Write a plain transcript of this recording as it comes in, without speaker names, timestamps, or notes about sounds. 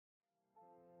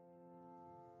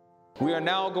We are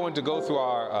now going to go through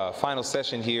our final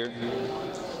session here,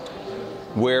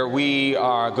 where we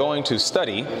are going to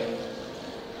study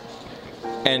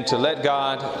and to let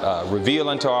God reveal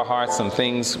unto our hearts some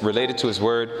things related to His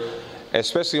Word,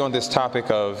 especially on this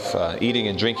topic of eating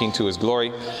and drinking to His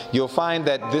glory. You'll find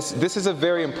that this is a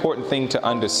very important thing to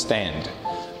understand,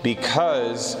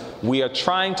 because we are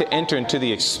trying to enter into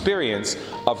the experience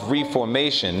of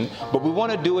Reformation, but we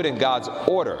want to do it in God's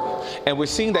order. And we're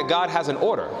seeing that God has an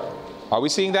order. Are we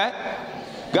seeing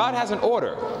that? God has an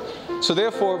order. So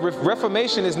therefore,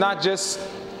 Reformation is not just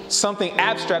something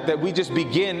abstract that we just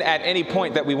begin at any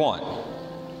point that we want.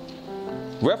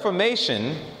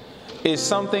 Reformation is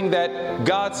something that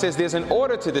God says there's an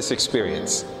order to this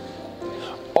experience.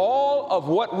 All of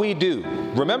what we do,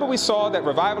 remember we saw that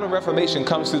revival and reformation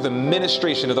comes through the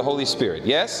ministration of the Holy Spirit,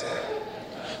 yes?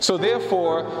 So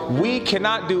therefore, we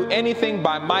cannot do anything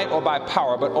by might or by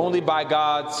power, but only by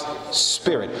God's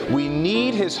Spirit. We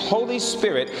need His Holy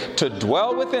Spirit to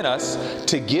dwell within us,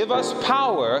 to give us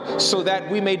power so that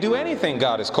we may do anything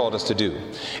God has called us to do.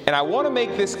 And I want to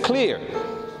make this clear.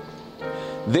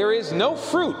 There is no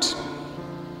fruit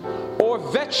or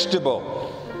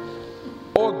vegetable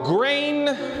or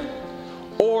grain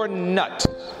or nut,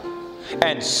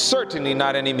 and certainly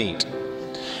not any meat,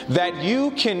 that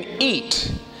you can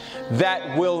eat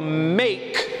that will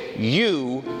make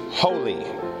you holy.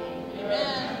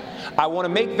 I want to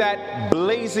make that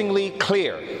blazingly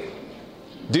clear.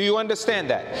 Do you understand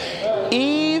that?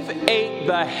 Eve ate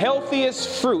the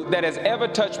healthiest fruit that has ever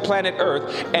touched planet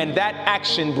Earth, and that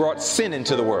action brought sin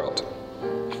into the world.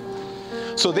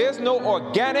 So there's no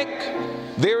organic,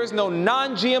 there is no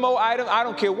non-GMO item, I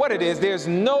don't care what it is, there's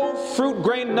no fruit,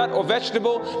 grain, nut, or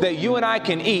vegetable that you and I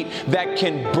can eat that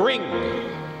can bring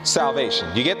salvation.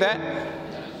 You get that?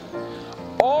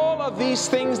 All of these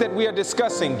things that we are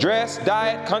discussing, dress,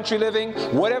 diet, country living,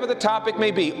 whatever the topic may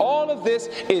be, all of this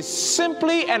is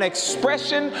simply an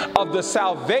expression of the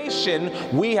salvation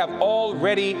we have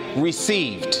already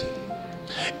received.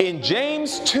 In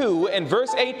James 2 and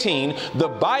verse 18, the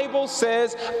Bible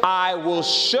says, I will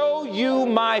show you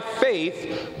my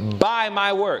faith by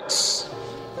my works.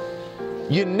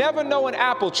 You never know an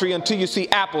apple tree until you see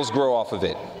apples grow off of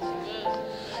it.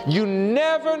 You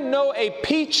never know a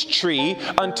peach tree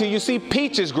until you see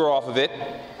peaches grow off of it.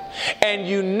 And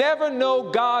you never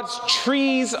know God's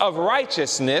trees of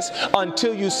righteousness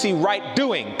until you see right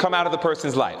doing come out of the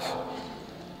person's life.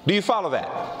 Do you follow that?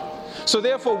 So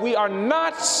therefore, we are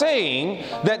not saying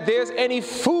that there's any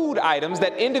food items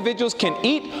that individuals can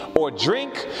eat or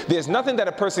drink. There's nothing that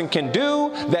a person can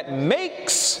do that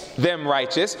makes them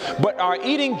righteous, but our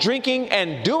eating, drinking,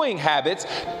 and doing habits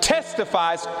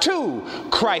testifies to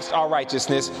Christ, our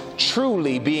righteousness,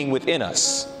 truly being within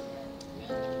us.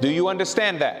 Do you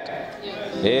understand that?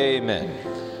 Yes.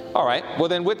 Amen. All right. Well,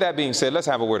 then with that being said, let's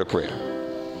have a word of prayer.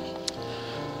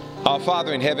 Our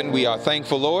Father in heaven, we are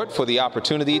thankful, Lord, for the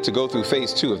opportunity to go through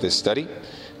phase 2 of this study.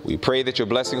 We pray that your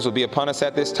blessings will be upon us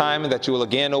at this time, and that you will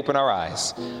again open our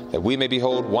eyes, that we may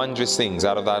behold wondrous things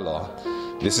out of thy law.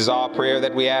 This is our prayer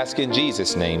that we ask in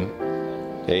Jesus' name.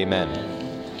 Amen.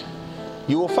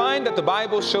 You will find that the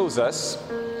Bible shows us,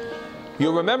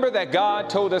 you'll remember that God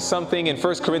told us something in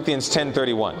 1 Corinthians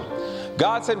 10:31.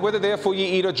 God said, whether therefore ye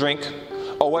eat or drink,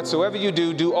 or whatsoever you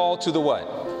do, do all to the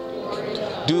what?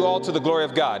 Do all to the glory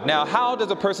of God. Now, how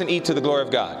does a person eat to the glory of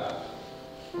God?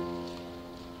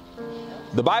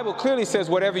 The Bible clearly says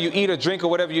whatever you eat or drink or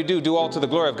whatever you do, do all to the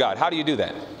glory of God. How do you do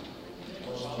that?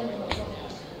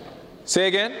 Say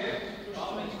again?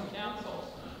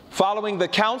 Following the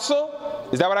counsel.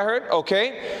 Is that what I heard?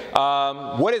 Okay.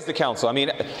 What is the counsel? I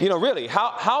mean, really,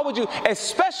 how would you,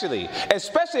 especially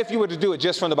if you were to do it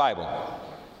just from the Bible?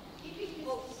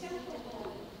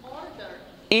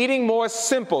 Eating more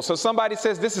simple. So somebody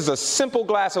says, this is a simple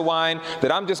glass of wine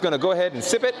that I'm just going to go ahead and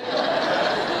sip it.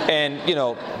 And,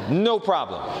 no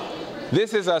problem.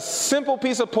 This is a simple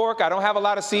piece of pork. I don't have a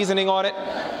lot of seasoning on it.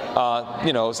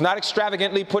 It's not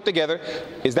extravagantly put together.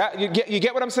 Is that, you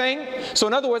get what I'm saying? So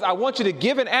in other words, I want you to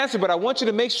give an answer, but I want you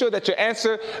to make sure that your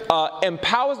answer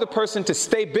empowers the person to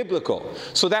stay biblical.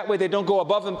 So that way they don't go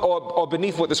above or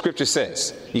beneath what the scripture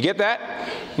says. You get that?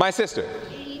 My sister.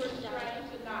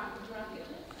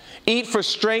 Eat for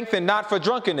strength and not for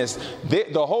drunkenness.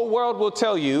 The whole world will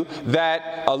tell you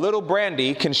that a little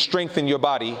brandy can strengthen your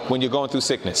body when you're going through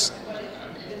sickness.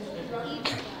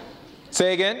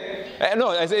 Say again?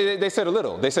 No, they said a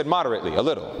little. They said moderately, a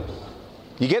little.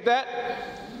 You get that?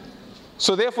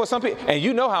 So therefore some people, and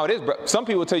you know how it is, bro. Some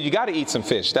people will tell you got to eat some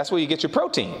fish. That's where you get your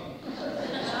protein.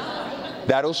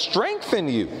 That'll strengthen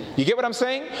you. You get what I'm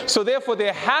saying? So therefore,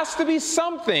 there has to be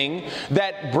something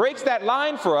that breaks that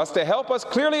line for us to help us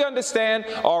clearly understand,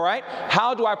 all right,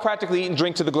 how do I practically eat and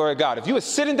drink to the glory of God? If you were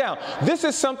sitting down, this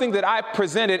is something that I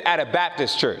presented at a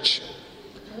Baptist church.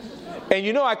 And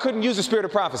you know I couldn't use the spirit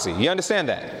of prophecy. You understand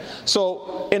that?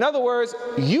 So, in other words,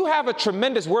 you have a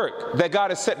tremendous work that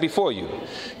God has set before you.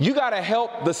 You got to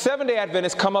help the Seventh-day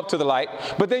Adventists come up to the light,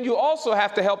 but then you also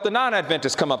have to help the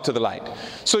non-Adventists come up to the light.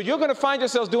 So you're going to find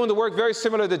yourselves doing the work very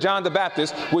similar to John the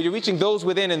Baptist, where you're reaching those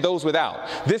within and those without.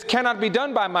 This cannot be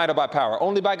done by might or by power,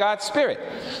 only by God's Spirit.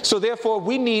 So therefore,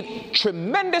 we need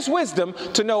tremendous wisdom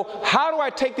to know, how do I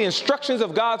take the instructions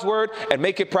of God's Word and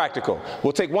make it practical?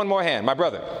 We'll take one more hand. My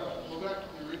brother.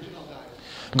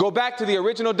 Go back to the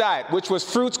original diet, which was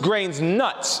fruits, grains,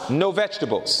 nuts, no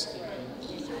vegetables.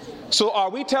 So are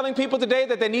we telling people today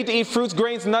that they need to eat fruits,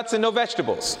 grains, nuts, and no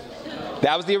vegetables?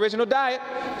 That was the original diet.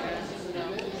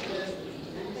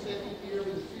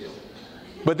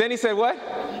 But then he said what?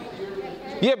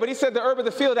 Yeah, but he said the herb of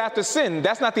the field after sin.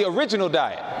 That's not the original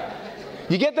diet.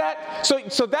 You get that?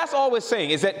 So that's all we're saying,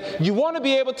 is that you want to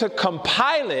be able to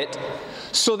compile it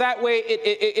so that way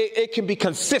it can be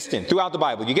consistent throughout the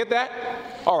Bible. You get that?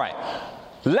 All right.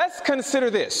 Let's consider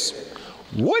this.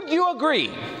 Would you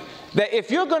agree that if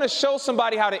you're going to show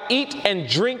somebody how to eat and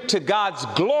drink to God's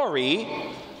glory,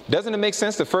 doesn't it make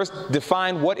sense to first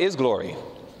define what is glory?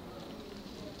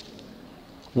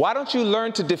 Why don't you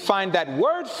learn to define that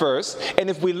word first? And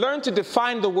if we learn to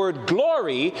define the word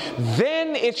glory,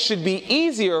 then it should be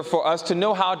easier for us to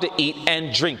know how to eat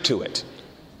and drink to it.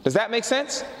 Does that make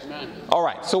sense? Amen. All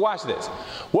right, so watch this.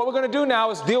 What we're going to do now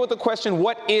is deal with the question,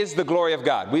 what is the glory of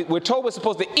God? We're told we're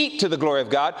supposed to eat to the glory of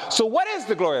God. So what is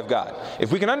the glory of God?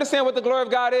 If we can understand what the glory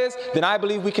of God is, then I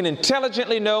believe we can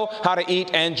intelligently know how to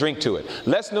eat and drink to it.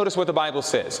 Let's notice what the Bible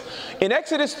says. In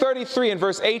Exodus 33 and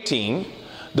verse 18,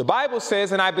 the Bible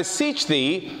says, and I beseech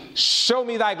thee, show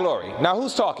me thy glory. Now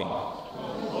who's talking?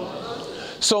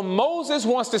 So Moses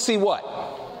wants to see what?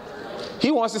 He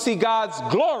wants to see God's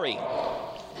glory.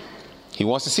 He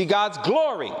wants to see God's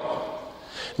glory.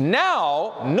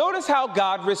 Now, notice how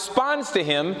God responds to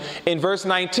him in verse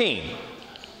 19.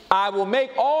 I will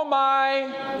make all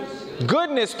my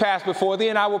goodness pass before thee,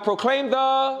 and I will proclaim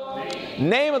the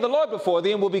name of the Lord before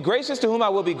thee, and will be gracious to whom I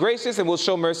will be gracious, and will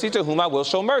show mercy to whom I will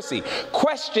show mercy.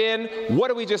 Question, what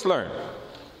did we just learn?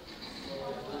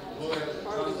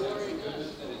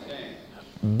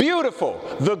 Beautiful.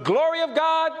 The glory of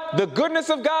God, the goodness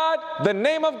of God, the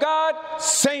name of God,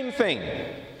 same thing.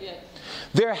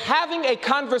 They're having a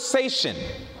conversation.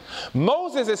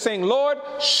 Moses is saying, Lord,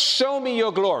 show me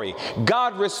your glory.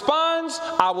 God responds,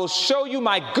 I will show you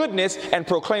my goodness and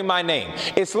proclaim my name.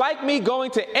 It's like me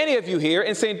going to any of you here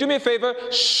and saying, do me a favor,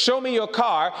 show me your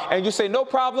car. And you say, no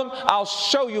problem, I'll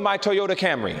show you my Toyota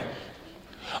Camry.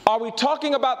 Are we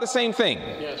talking about the same thing?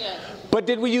 Yes. But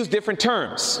did we use different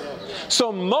terms? Yes.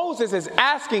 So Moses is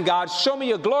asking God, show me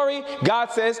your glory.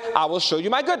 God says, I will show you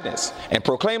my goodness and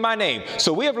proclaim my name.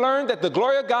 So we have learned that the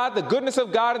glory of God, the goodness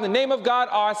of God, and the name of God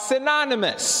are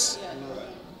synonymous. Yes.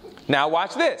 Now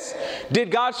watch this. Did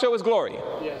God show his glory?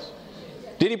 Yes.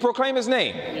 Did he proclaim his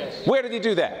name? Yes. Where did he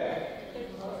do that?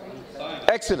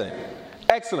 Excellent.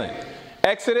 Excellent.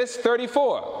 Exodus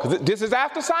 34. Because this is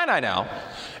after Sinai now.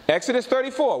 Exodus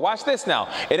 34. Watch this now.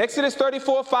 In Exodus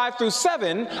 34, 5 through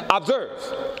 7, observe.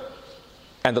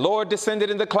 And the Lord descended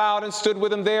in the cloud and stood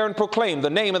with him there and proclaimed the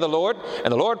name of the Lord.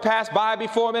 And the Lord passed by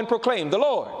before him and proclaimed, the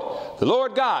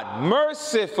Lord God,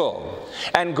 merciful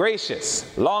and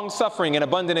gracious, long-suffering and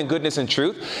abundant in goodness and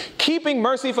truth, keeping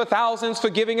mercy for thousands,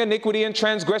 forgiving iniquity and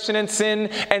transgression and sin,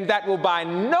 and that will by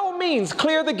no means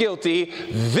clear the guilty,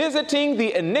 visiting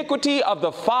the iniquity of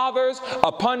the fathers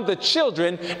upon the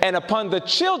children and upon the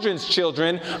children's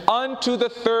children unto the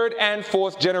third and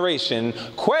fourth generation.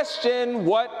 Question,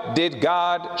 what did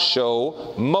God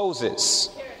show Moses?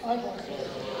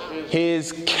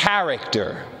 His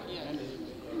character.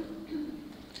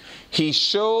 He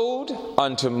showed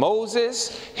unto Moses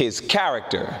his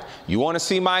character. You want to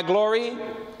see my glory?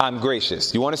 I'm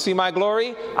gracious. You want to see my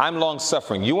glory? I'm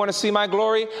long-suffering. You want to see my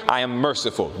glory? I am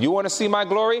merciful. You want to see my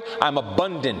glory? I'm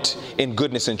abundant in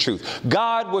goodness and truth.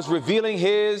 God was revealing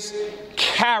his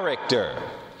character.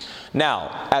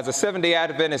 Now, as a Seventh-day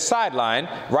Adventist sideline,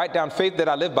 write down Faith That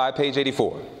I Live By, page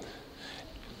 84.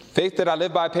 Faith That I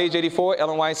Live By, page 84,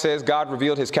 Ellen White says God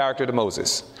revealed his character to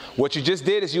Moses. What you just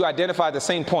did is you identified the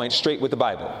same point straight with the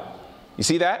Bible. You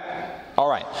see that? All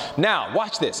right. Now,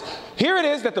 watch this. Here it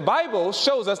is that the Bible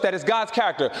shows us that it's God's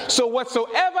character. So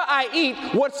whatsoever I eat,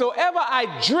 whatsoever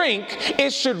I drink,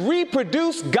 it should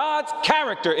reproduce God's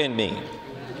character in me.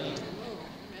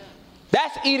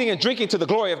 That's eating and drinking to the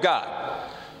glory of God.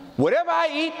 Whatever I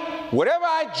eat, whatever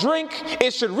I drink,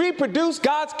 it should reproduce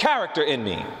God's character in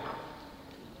me.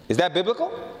 Is that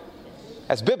biblical?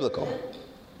 That's biblical.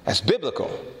 That's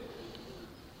biblical.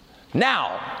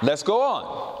 Now, let's go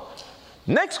on.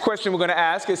 Next question we're going to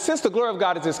ask is, since the glory of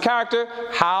God is His character,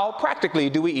 how practically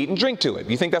do we eat and drink to it?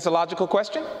 You think that's a logical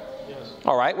question? Yes.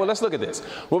 All right, well, let's look at this.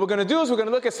 What we're going to do is we're going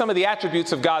to look at some of the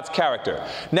attributes of God's character.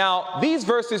 Now, these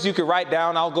verses you can write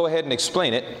down. I'll go ahead and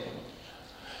explain it.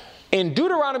 In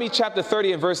Deuteronomy chapter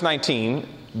 30 and verse 19,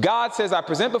 God says, I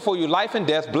present before you life and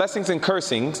death, blessings and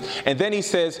cursings. And then He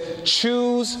says,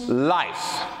 choose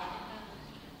life.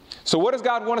 So what does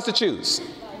God want us to choose?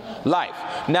 Life.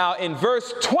 Now in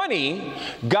verse 20,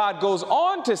 God goes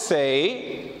on to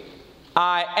say,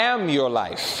 I am your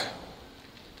life.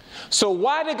 So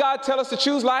why did God tell us to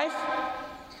choose life?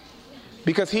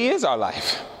 Because He is our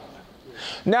life.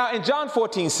 Now in John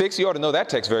 14:6, you ought to know that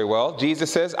text very well.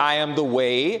 Jesus says, I am the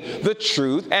way, the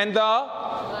truth, and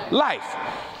the life.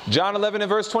 John 11 and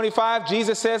verse 25,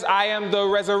 Jesus says, I am the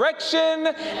resurrection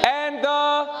and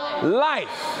the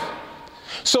life.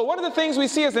 So one of the things we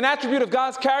see as an attribute of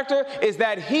God's character is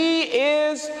that He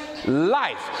is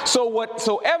life. So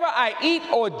whatsoever I eat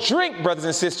or drink, brothers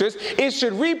and sisters, it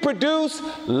should reproduce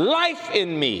life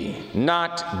in me,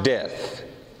 not death.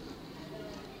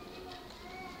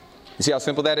 You see how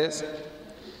simple that is?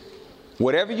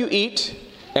 Whatever you eat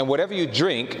and whatever you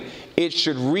drink, it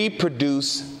should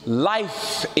reproduce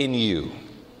life in you.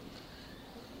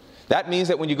 That means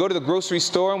that when you go to the grocery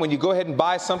store and when you go ahead and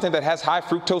buy something that has high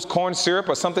fructose corn syrup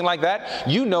or something like that,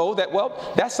 you know that,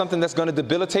 well, that's something that's going to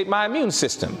debilitate my immune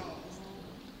system.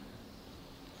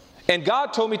 And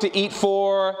God told me to eat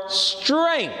for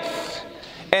strength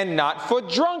and not for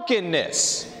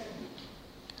drunkenness.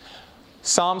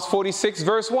 Psalms 46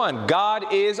 verse 1,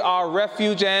 God is our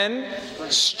refuge and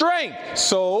strength.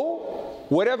 So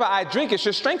whatever I drink, it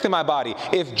should strengthen my body.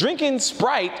 If drinking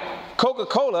Sprite,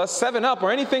 Coca-Cola, 7-Up,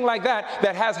 or anything like that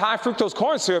that has high fructose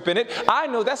corn syrup in it, I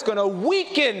know that's going to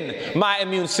weaken my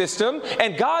immune system.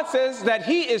 And God says that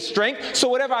He is strength, so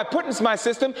whatever I put into my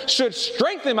system should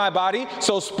strengthen my body.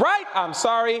 So Sprite, I'm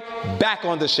sorry, back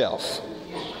on the shelf.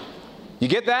 You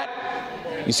get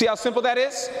that? You see how simple that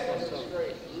is?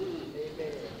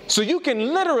 So you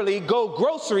can literally go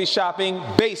grocery shopping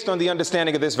based on the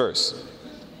understanding of this verse.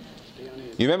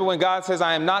 You remember when God says,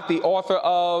 I am not the author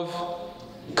of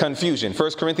confusion.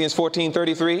 1 Corinthians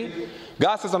 14:33.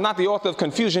 God says, I'm not the author of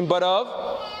confusion, but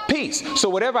of peace. So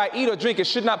whatever I eat or drink, it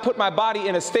should not put my body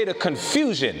in a state of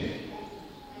confusion,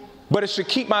 but it should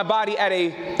keep my body at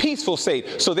a peaceful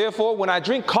state. So therefore, when I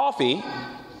drink coffee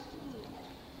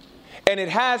and it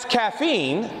has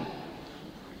caffeine,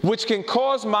 which can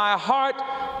cause my heart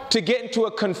to get into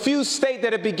a confused state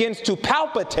that it begins to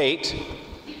palpitate,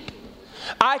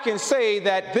 I can say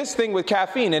that this thing with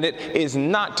caffeine in it is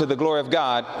not to the glory of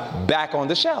God, back on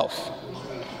the shelf.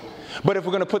 But if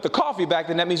we're going to put the coffee back,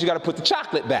 then that means you got to put the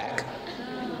chocolate back.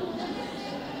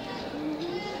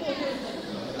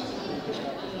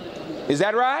 Is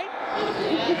that right?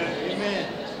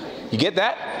 Amen. You get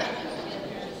that?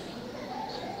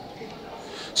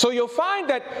 So you'll find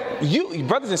that you,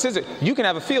 brothers and sisters, you can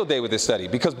have a field day with this study,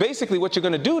 because basically what you're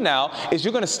going to do now is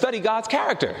you're going to study God's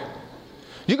character.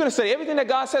 You're going to study everything that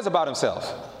God says about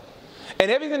Himself.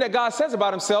 And everything that God says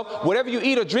about Himself, whatever you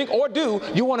eat or drink or do,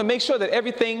 you want to make sure that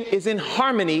everything is in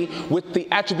harmony with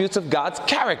the attributes of God's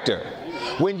character.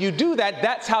 When you do that,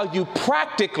 that's how you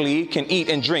practically can eat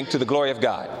and drink to the glory of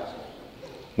God.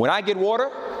 When I get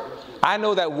water, I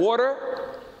know that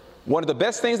water, one of the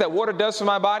best things that water does for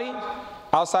my body,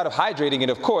 outside of hydrating it,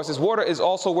 of course, is water is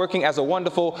also working as a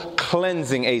wonderful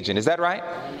cleansing agent. Is that right?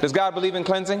 Does God believe in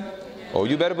cleansing? Oh,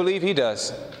 you better believe He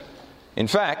does. In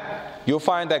fact, you'll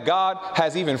find that God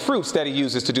has even fruits that He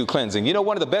uses to do cleansing. You know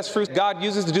one of the best fruits God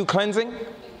uses to do cleansing?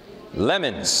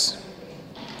 Lemons.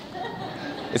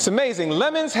 It's amazing.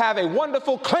 Lemons have a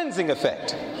wonderful cleansing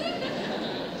effect.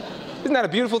 Isn't that a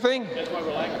beautiful thing? That's why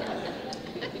we like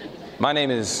it. My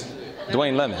name is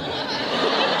Dwayne Lemon.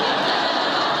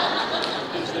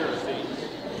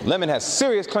 Lemon has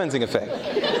serious cleansing effect.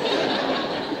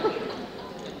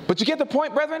 But you get the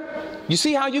point, brethren? You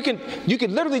see how you can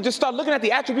literally just start looking at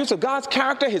the attributes of God's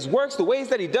character, His works, the ways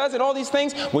that He does it, all these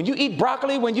things. When you eat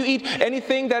broccoli, when you eat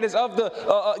anything that is of the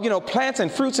plants and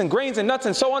fruits and grains and nuts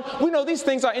and so on, we know these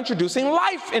things are introducing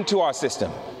life into our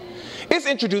system. It's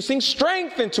introducing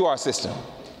strength into our system.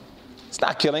 It's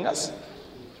not killing us.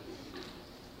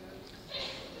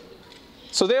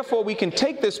 So therefore, we can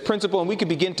take this principle and we can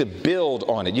begin to build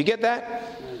on it. You get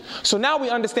that? So now we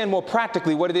understand more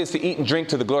practically what it is to eat and drink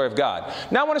to the glory of God.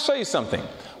 Now I want to show you something.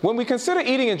 When we consider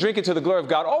eating and drinking to the glory of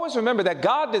God, always remember that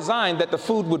God designed that the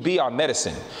food would be our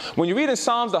medicine. When you read in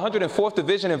Psalms, the 104th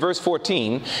division in verse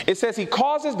 14, it says, He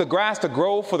causes the grass to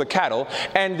grow for the cattle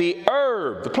and the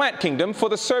herb, the plant kingdom, for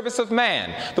the service of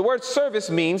man. The word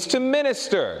service means to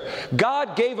minister.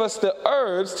 God gave us the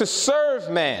herbs to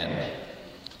serve man,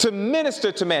 to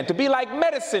minister to man, to be like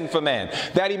medicine for man,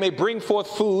 that he may bring forth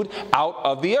food out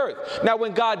of the earth. Now,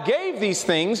 when God gave these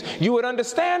things, you would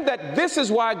understand that this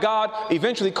is why God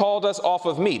eventually called us off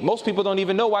of meat. Most people don't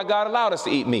even know why God allowed us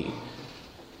to eat meat.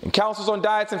 In Counsels on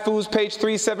Diets and Foods, page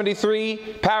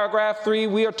 373, paragraph 3,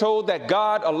 we are told that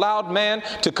God allowed man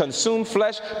to consume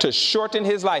flesh to shorten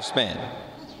his lifespan.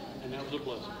 And that was a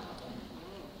blessing.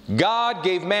 God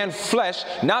gave man flesh,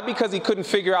 not because he couldn't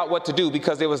figure out what to do,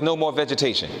 because there was no more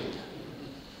vegetation.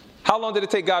 How long did it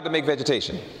take God to make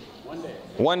vegetation? 1 day.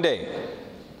 1 day.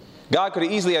 God could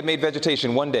have easily have made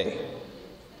vegetation 1 day.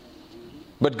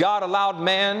 But God allowed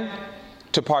man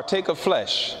to partake of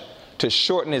flesh to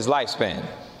shorten his lifespan.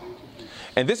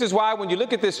 And this is why when you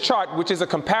look at this chart, which is a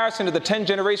comparison of the 10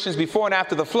 generations before and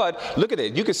after the flood, look at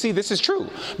it. You can see this is true.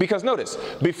 Because notice,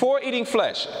 before eating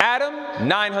flesh, Adam,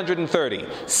 930.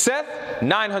 Seth,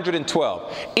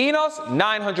 912. Enos,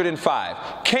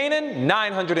 905. Canaan,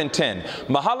 910.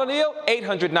 Mahalaleel,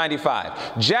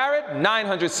 895. Jared,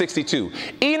 962.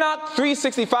 Enoch,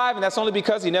 365, and that's only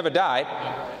because he never died.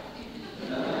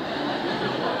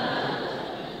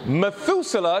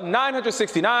 Methuselah,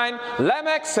 969,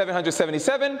 Lamech,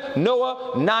 777,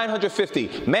 Noah,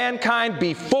 950. Mankind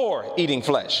before eating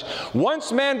flesh.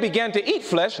 Once man began to eat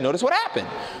flesh, notice what happened.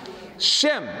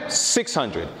 Shem,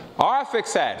 600.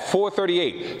 Arphaxad,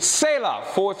 438. Selah,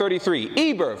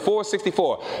 433. Eber,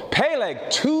 464.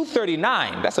 Peleg,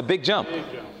 239. That's a big jump.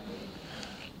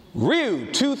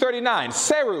 Reu, 239.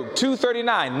 Serug,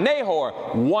 239. Nahor,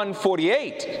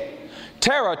 148.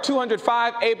 Terah,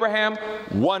 205, Abraham,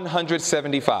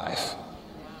 175.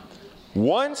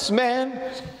 Once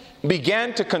man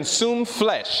began to consume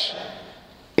flesh,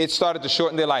 it started to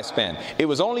shorten their lifespan. It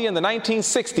was only in the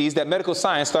 1960s that medical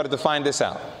science started to find this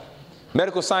out.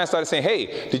 Medical science started saying,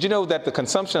 hey, did you know that the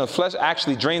consumption of flesh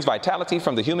actually drains vitality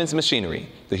from the human's machinery,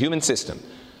 the human system?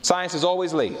 Science is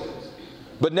always late.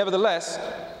 But nevertheless,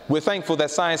 we're thankful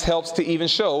that science helps to even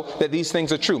show that these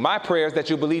things are true. My prayer is that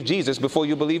you believe Jesus before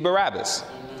you believe Barabbas.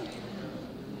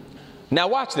 Now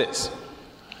watch this.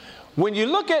 When you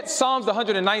look at Psalms, the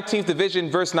 119th division,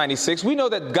 verse 96, we know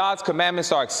that God's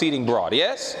commandments are exceeding broad,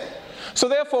 yes? So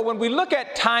therefore, when we look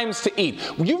at times to eat,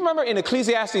 you remember in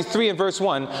Ecclesiastes 3 and verse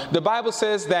 1, the Bible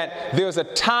says that there's a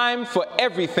time for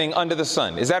everything under the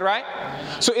sun. Is that right?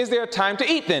 So is there a time to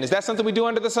eat then? Is that something we do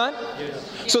under the sun?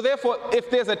 Yes. So therefore, if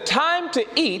there's a time to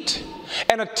eat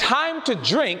and a time to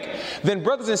drink, then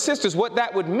brothers and sisters, what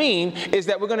that would mean is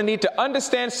that we're going to need to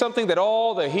understand something that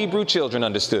all the Hebrew children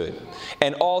understood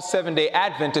and all Seventh-day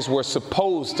Adventists were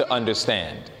supposed to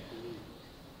understand.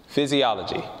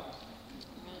 Physiology.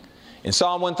 In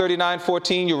Psalm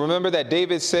 139:14, you remember that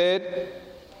David said,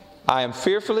 I am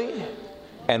fearfully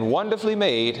and wonderfully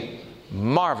made,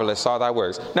 marvelous are thy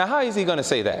works. Now, how is he going to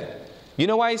say that? You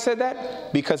know why he said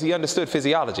that? Because he understood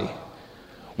physiology.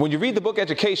 When you read the book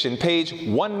Education, page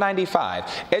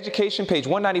 195, Education, page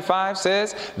 195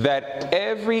 says that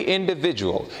every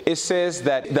individual, it says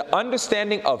that the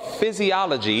understanding of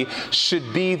physiology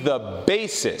should be the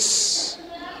basis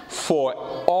for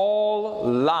all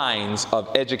lines of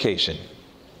education.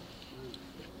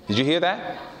 Did you hear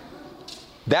that?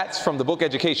 That's from the book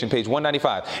Education, page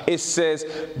 195. It says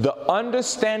the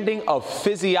understanding of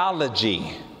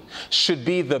physiology should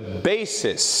be the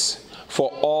basis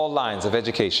for all lines of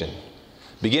education.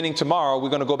 Beginning tomorrow, we're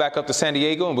going to go back up to San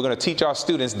Diego and we're going to teach our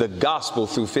students the gospel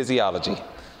through physiology.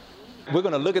 We're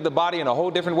going to look at the body in a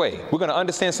whole different way. We're going to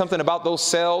understand something about those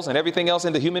cells and everything else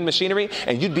in the human machinery,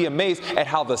 and you'd be amazed at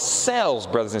how the cells,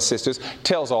 brothers and sisters,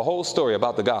 tells a whole story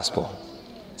about the gospel.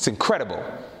 It's incredible.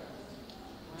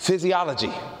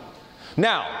 Physiology.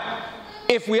 Now,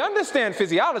 if we understand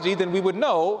physiology, then we would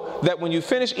know that when you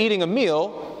finish eating a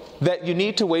meal, that you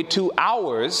need to wait 2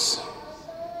 hours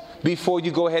before you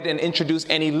go ahead and introduce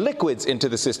any liquids into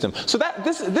the system. So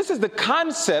this is the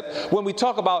concept when we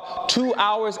talk about 2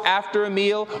 hours after a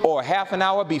meal or half an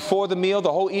hour before the meal,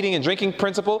 the whole eating and drinking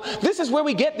principle. This is where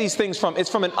we get these things from. It's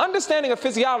from an understanding of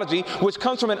physiology, which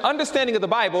comes from an understanding of the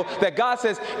Bible, that God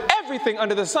says everything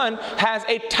under the sun has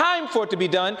a time for it to be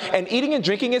done, and eating and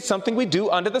drinking is something we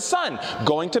do under the sun.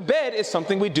 Going to bed is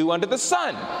something we do under the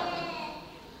sun.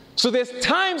 So there's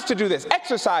times to do this.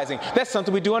 Exercising, that's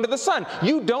something we do under the sun.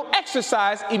 You don't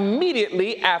exercise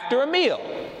immediately after a meal.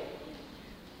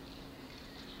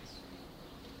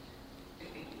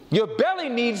 Your belly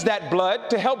needs that blood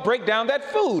to help break down that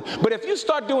food. But if you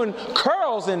start doing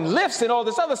curls and lifts and all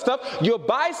this other stuff, your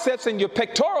biceps and your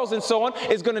pectorals and so on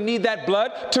is going to need that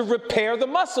blood to repair the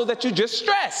muscle that you just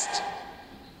stressed.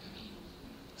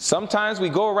 Sometimes we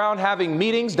go around having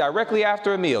meetings directly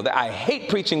after a meal. I hate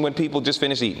preaching when people just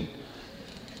finish eating.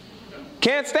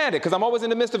 Can't stand it because I'm always in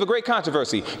the midst of a great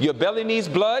controversy. Your belly needs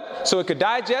blood so it could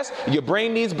digest. Your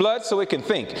brain needs blood so it can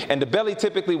think. And the belly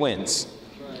typically wins.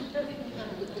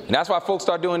 And that's why folks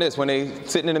start doing this when they're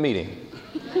sitting in a meeting.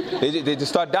 They just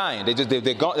start dying.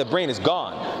 They're gone. The brain is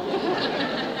gone.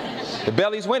 The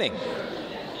belly's winning.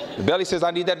 The belly says,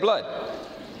 I need that blood.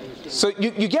 So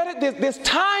you get it? There's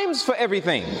times for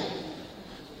everything.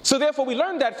 So therefore we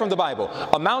learned that from the Bible.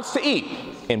 Amounts to eat.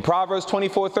 In Proverbs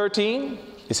 24:13,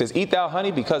 it says, eat thou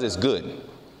honey because it's good.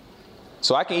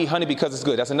 So I can eat honey because it's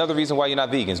good. That's another reason why you're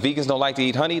not vegans. Vegans don't like to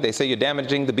eat honey. They say you're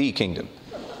damaging the bee kingdom.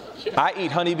 I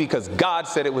eat honey because God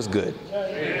said it was good.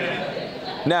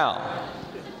 Now,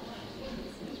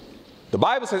 the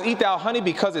Bible says, eat thou honey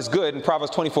because it's good in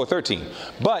Proverbs 24:13.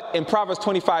 But in Proverbs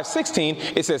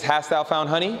 25:16, it says, hast thou found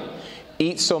honey?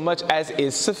 Eat so much as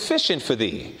is sufficient for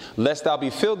thee, lest thou be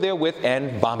filled therewith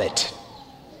and vomit.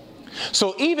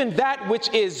 So even that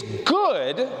which is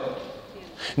good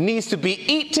needs to be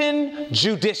eaten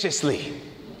judiciously.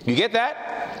 You get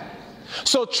that?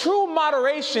 So true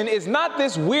moderation is not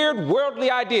this weird worldly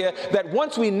idea that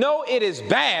once we know it is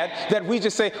bad, that we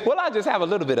just say, well, I'll just have a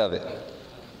little bit of it.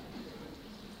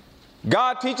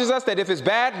 God teaches us that if it's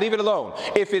bad, leave it alone.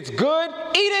 If it's good,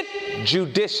 eat it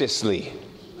judiciously.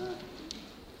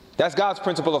 That's God's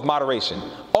principle of moderation.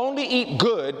 Only eat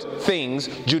good things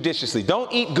judiciously.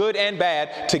 Don't eat good and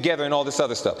bad together and all this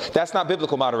other stuff. That's not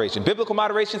biblical moderation. Biblical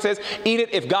moderation says eat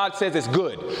it if God says it's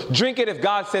good. Drink it if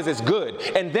God says it's good.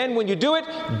 And then when you do it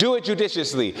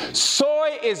judiciously.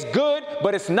 Soy is good,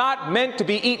 but it's not meant to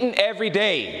be eaten every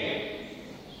day.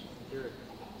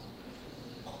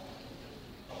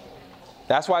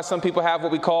 That's why some people have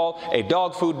what we call a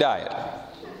dog food diet.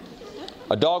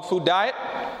 A dog food diet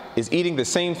is eating the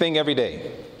same thing every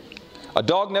day. A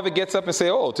dog never gets up and say,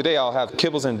 oh, today I'll have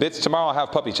kibbles and bits, tomorrow I'll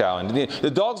have puppy chow. And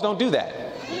the dogs don't do that.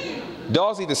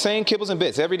 Dogs eat the same kibbles and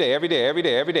bits every day, every day, every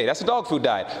day, every day. That's a dog food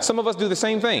diet. Some of us do the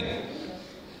same thing.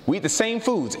 We eat the same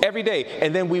foods every day,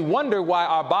 and then we wonder why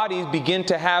our bodies begin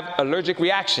to have allergic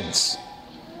reactions.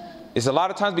 It's a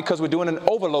lot of times because we're doing an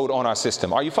overload on our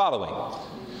system. Are you following?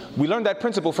 We learned that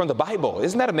principle from the Bible.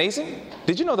 Isn't that amazing?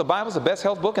 Did you know the Bible's the best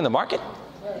health book in the market?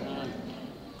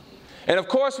 And of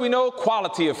course, we know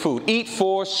quality of food. Eat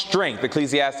for strength.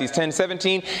 Ecclesiastes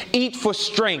 10:17. Eat for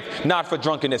strength, not for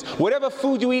drunkenness. Whatever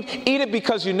food you eat it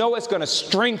because you know it's going to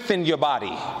strengthen your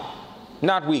body,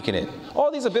 not weaken it. All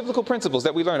these are biblical principles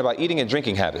that we learn about eating and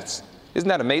drinking habits. Isn't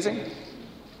that amazing?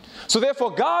 So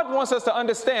therefore, God wants us to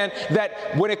understand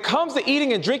that when it comes to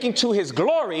eating and drinking to His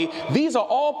glory, these are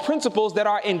all principles that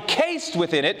are encased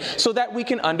within it so that we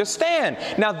can understand.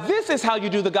 Now, this is how you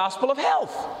do the gospel of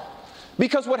health.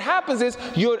 Because what happens is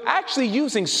you're actually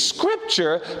using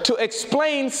scripture to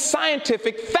explain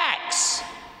scientific facts.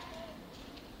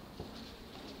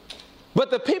 But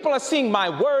the people are seeing my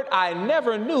word. I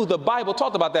never knew the Bible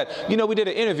talked about that. You know, we did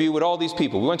an interview with all these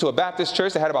people. We went to a Baptist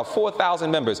church that had about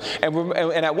 4,000 members.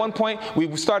 And at one point,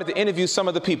 we started to interview some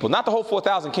of the people. Not the whole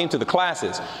 4,000 came to the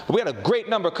classes. But we had a great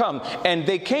number come. And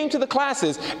they came to the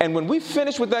classes. And when we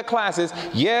finished with that classes,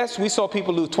 yes, we saw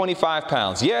people lose 25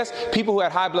 pounds. Yes, people who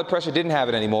had high blood pressure didn't have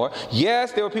it anymore.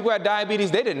 Yes, there were people who had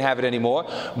diabetes. They didn't have it anymore.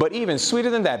 But even sweeter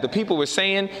than that, the people were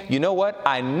saying, you know what?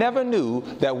 I never knew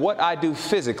that what I do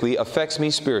physically affects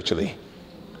me spiritually.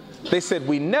 They said,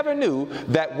 we never knew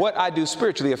that what I do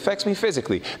spiritually affects me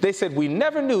physically. They said, we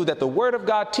never knew that the Word of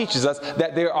God teaches us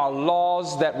that there are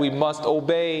laws that we must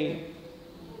obey.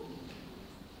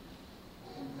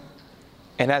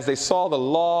 And as they saw the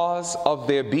laws of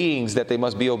their beings that they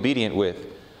must be obedient with,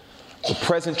 the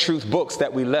present truth books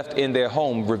that we left in their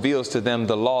home reveals to them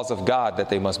the laws of God that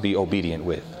they must be obedient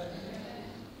with.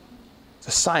 It's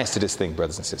a science to this thing,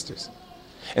 brothers and sisters.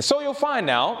 And so you'll find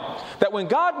now that when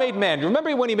God made man, you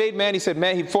remember when He made man, He said,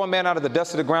 man, He formed man out of the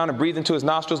dust of the ground and breathed into his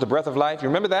nostrils the breath of life. You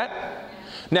remember that?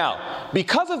 Now,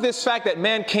 because of this fact that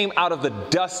man came out of the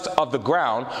dust of the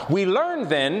ground, we learned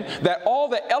then that all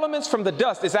the elements from the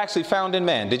dust is actually found in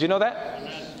man. Did you know that?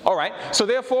 All right. So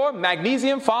therefore,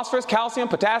 magnesium, phosphorus, calcium,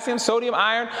 potassium, sodium,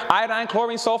 iron, iodine,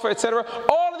 chlorine, sulfur, etc.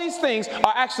 All of these things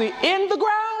are actually in the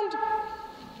ground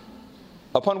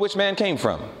upon which man came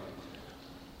from.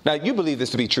 Now, you believe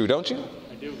this to be true, don't you?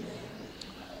 I do.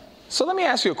 So let me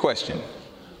ask you a question.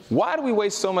 Why do we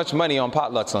waste so much money on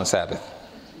potlucks on Sabbath?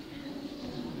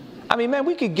 I mean, man,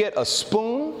 we could get a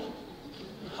spoon,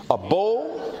 a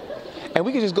bowl, And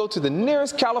we can just go to the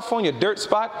nearest California dirt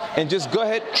spot and just go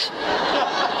ahead,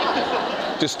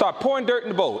 just start pouring dirt in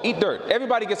the bowl. Eat dirt.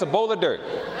 Everybody gets a bowl of dirt.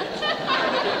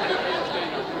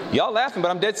 Y'all laughing, but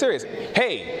I'm dead serious.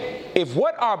 Hey, if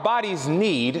what our bodies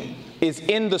need is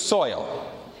in the soil,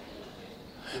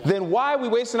 then why are we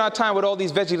wasting our time with all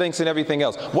these veggie links and everything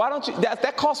else? Why don't you,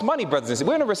 that costs money, brothers and sisters.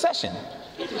 We're in a recession.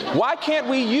 Why can't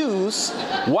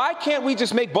we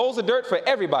just make bowls of dirt for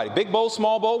everybody? Big bowl,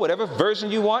 small bowl, whatever version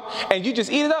you want, and you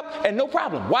just eat it up and no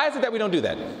problem. Why is it that we don't do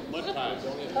that?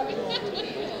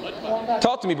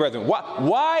 Talk to me, brethren.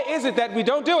 Why is it that we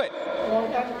don't do it?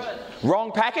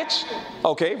 Wrong package?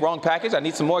 Okay, wrong package. I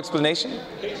need some more explanation.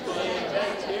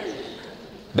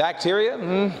 Bacteria?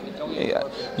 Yeah.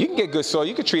 You can get good soil.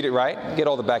 You can treat it right. Get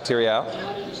all the bacteria out.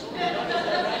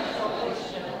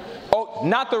 Oh,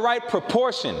 not the right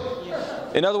proportion.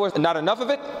 In other words, not enough of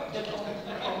it?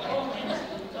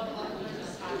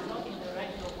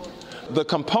 The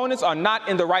components are not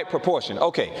in the right proportion.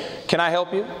 Okay, can I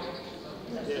help you?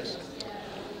 Yes.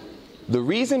 The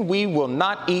reason we will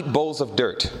not eat bowls of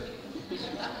dirt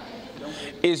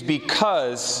is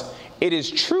because it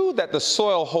is true that the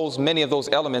soil holds many of those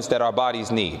elements that our bodies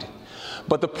need.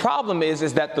 But the problem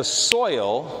is that the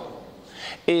soil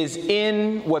is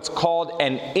in what's called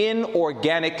an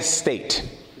inorganic state,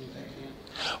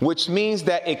 which means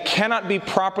that it cannot be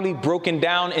properly broken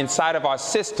down inside of our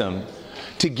system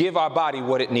to give our body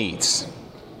what it needs.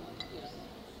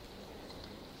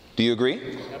 Do you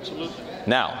agree? Absolutely.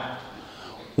 Now,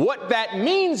 what that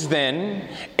means then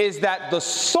is that the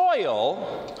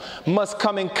soil must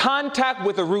come in contact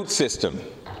with the root system.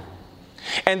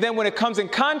 And then when it comes in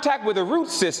contact with the root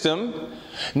system,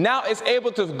 now it's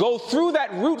able to go through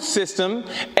that root system,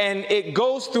 and it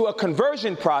goes through a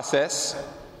conversion process.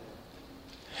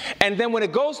 And then when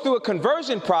it goes through a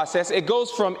conversion process, it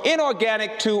goes from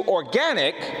inorganic to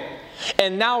organic,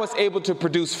 and now it's able to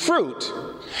produce fruit.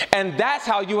 And that's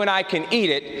how you and I can eat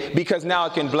it, because now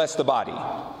it can bless the body.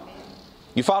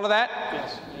 You follow that?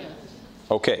 Yes.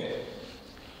 Okay.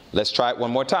 Let's try it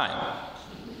one more time.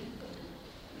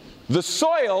 The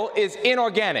soil is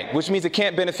inorganic, which means it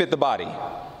can't benefit the body.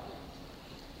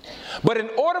 But in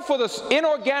order for the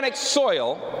inorganic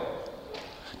soil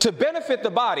to benefit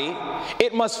the body,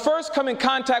 it must first come in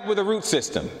contact with the root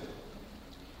system.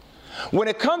 When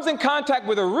it comes in contact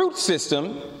with a root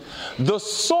system, the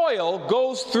soil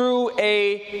goes through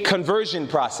a conversion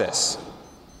process.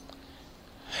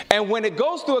 And when it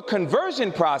goes through a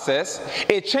conversion process,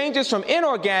 it changes from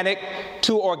inorganic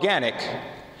to organic.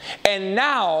 And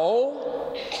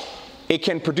now it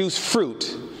can produce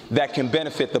fruit that can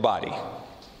benefit the body.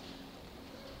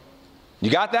 You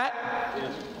got that?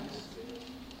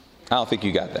 I don't think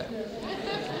you got that.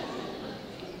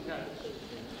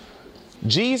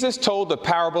 Jesus told the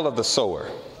parable of the sower.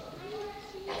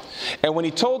 And when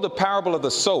he told the parable of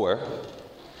the sower,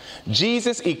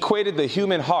 Jesus equated the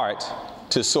human heart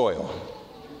to soil.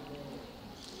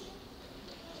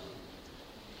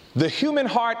 The human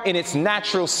heart in its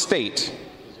natural state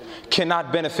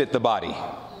cannot benefit the body,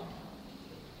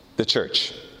 the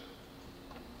church.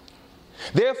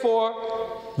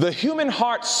 Therefore, the human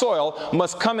heart soil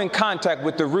must come in contact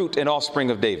with the root and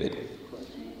offspring of David.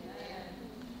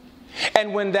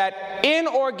 And when that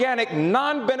inorganic,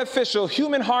 non-beneficial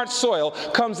human heart soil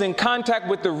comes in contact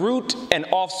with the root and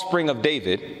offspring of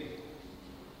David,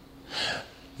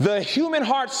 the human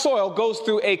heart soil goes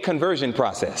through a conversion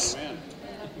process.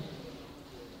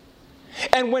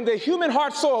 And when the human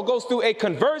heart soil goes through a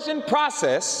conversion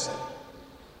process,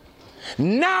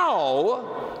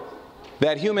 now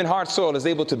that human heart soil is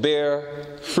able to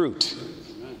bear fruit.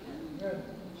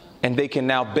 And they can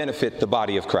now benefit the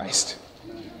body of Christ.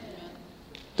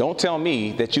 Don't tell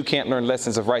me that you can't learn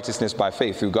lessons of righteousness by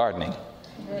faith through gardening.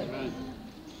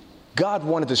 God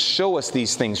wanted to show us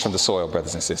these things from the soil,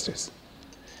 brothers and sisters.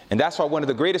 And that's why one of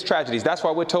the greatest tragedies, that's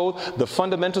why we're told the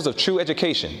fundamentals of true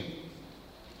education,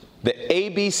 the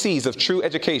ABCs of true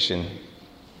education,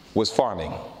 was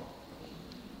farming.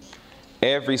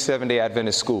 Every Seventh-day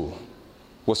Adventist school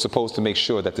was supposed to make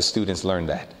sure that the students learned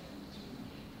that.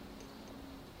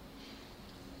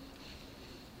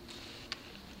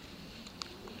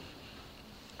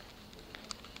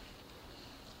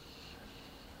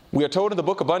 We are told in the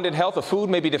book Abundant Health, a food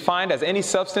may be defined as any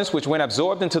substance which, when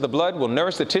absorbed into the blood, will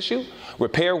nourish the tissue,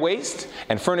 repair waste,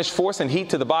 and furnish force and heat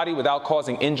to the body without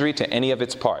causing injury to any of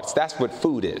its parts. That's what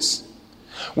food is.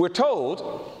 We're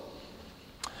told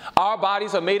our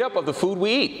bodies are made up of the food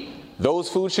we eat. Those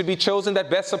foods should be chosen that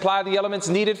best supply the elements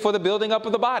needed for the building up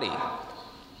of the body.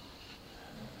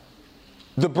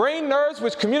 The brain nerves,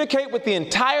 which communicate with the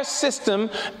entire system,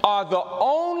 are the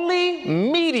only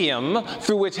medium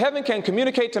through which heaven can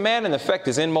communicate to man and affect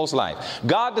his inmost life.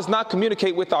 God does not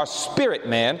communicate with our spirit,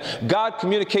 man. God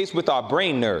communicates with our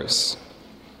brain nerves.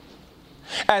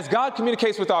 As God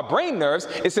communicates with our brain nerves,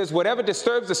 it says whatever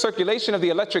disturbs the circulation of the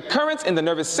electric currents in the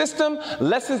nervous system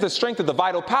lessens the strength of the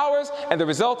vital powers, and the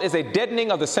result is a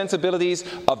deadening of the sensibilities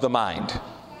of the mind.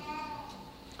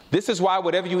 This is why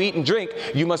whatever you eat and drink,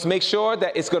 you must make sure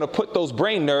that it's going to put those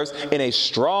brain nerves in a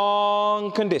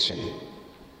strong condition.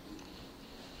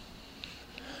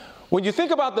 When you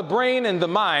think about the brain and the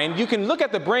mind, you can look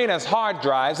at the brain as hard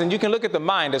drives and you can look at the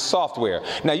mind as software.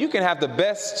 Now, you can have the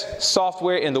best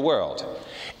software in the world.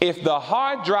 If the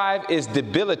hard drive is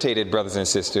debilitated, brothers and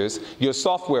sisters, your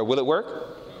software, will it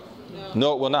work?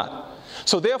 No, it will not.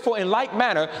 So therefore, in like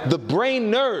manner, the brain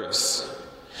nerves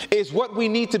is what we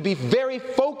need to be very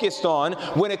focused on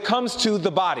when it comes to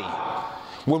the body.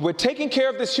 When we're taking care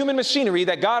of this human machinery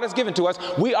that God has given to us,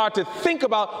 we are to think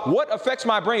about what affects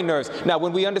my brain nerves. Now,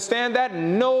 when we understand that,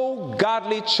 no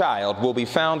godly child will be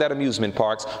found at amusement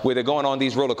parks where they're going on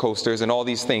these roller coasters and all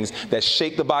these things that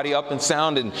shake the body up and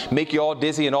sound and make you all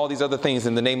dizzy and all these other things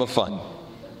in the name of fun.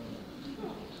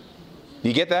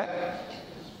 You get that?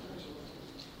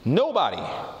 Nobody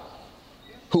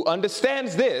who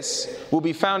understands this will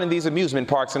be found in these amusement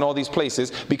parks and all these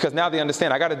places, because now they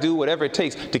understand I got to do whatever it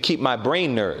takes to keep my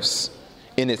brain nerves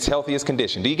in its healthiest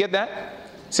condition. Do you get that?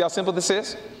 See how simple this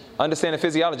is? Understanding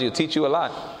physiology will teach you a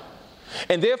lot.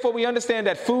 And therefore we understand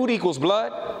that food equals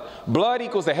blood. Blood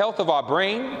equals the health of our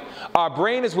brain. Our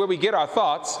brain is where we get our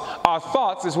thoughts. Our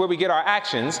thoughts is where we get our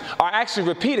actions. Our actions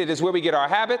repeated is where we get our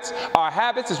habits. Our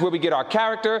habits is where we get our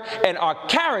character. And our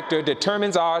character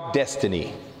determines our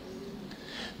destiny.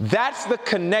 That's the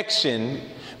connection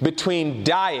between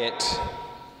diet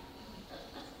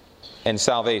and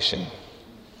salvation.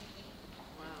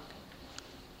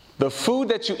 The food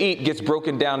that you eat gets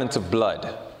broken down into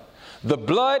blood. The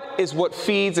blood is what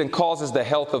feeds and causes the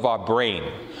health of our brain.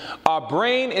 Our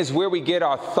brain is where we get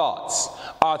our thoughts.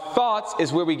 Our thoughts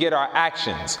is where we get our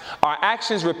actions. Our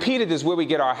actions repeated is where we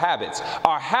get our habits.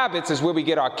 Our habits is where we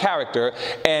get our character,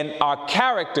 and our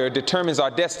character determines our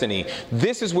destiny.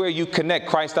 This is where you connect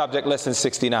Christ Object Lesson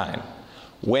 69.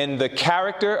 When the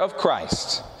character of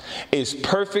Christ is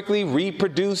perfectly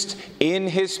reproduced in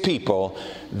his people,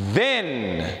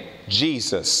 then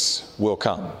Jesus will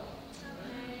come.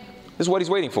 This is what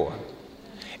he's waiting for.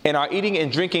 And our eating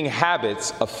and drinking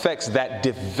habits affects that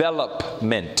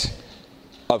development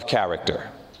of character.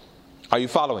 Are you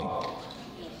following?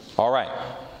 All right.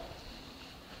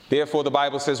 Therefore, the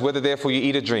Bible says, whether therefore you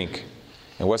eat or drink,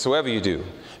 and whatsoever you do,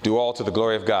 do all to the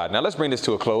glory of God. Now let's bring this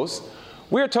to a close.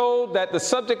 We are told that the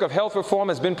subject of health reform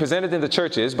has been presented in the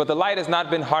churches, but the light has not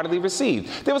been heartily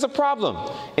received. There was a problem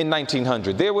in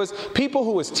 1900. There was people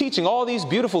who was teaching all these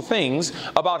beautiful things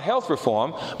about health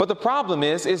reform, but the problem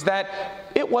is that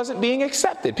it wasn't being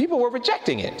accepted. People were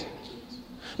rejecting it.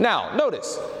 Now,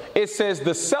 notice, it says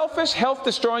the selfish,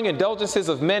 health-destroying indulgences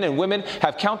of men and women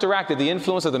have counteracted the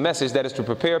influence of the message that is to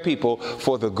prepare people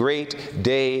for the great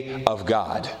day of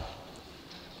God.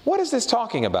 What is this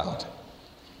talking about?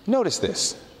 Notice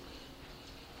this.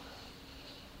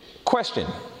 Question.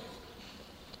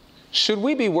 Should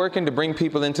we be working to bring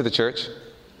people into the church?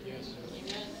 Yes.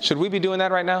 Should we be doing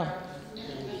that right now?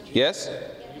 Yes?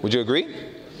 Would you agree?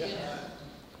 Yes.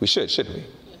 We should, shouldn't we?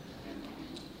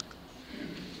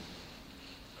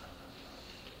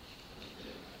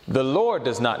 The Lord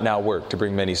does not now work to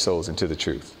bring many souls into the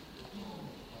truth.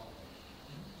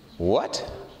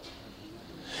 What?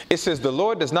 It says the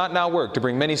Lord does not now work to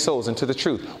bring many souls into the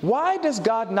truth. Why does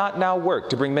God not now work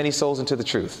to bring many souls into the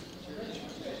truth?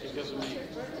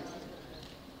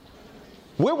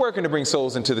 We're working to bring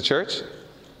souls into the church.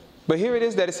 But here it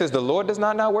is that it says the Lord does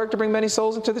not now work to bring many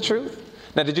souls into the truth.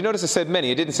 Now, did you notice it said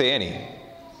many? It didn't say any.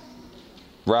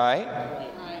 Right?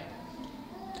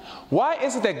 Why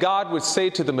is it that God would say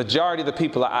to the majority of the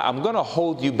people, I'm going to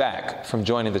hold you back from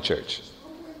joining the church?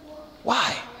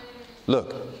 Why?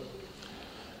 Look.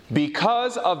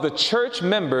 Because of the church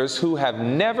members who have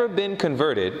never been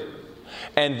converted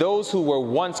and those who were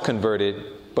once converted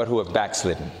but who have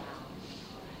backslidden.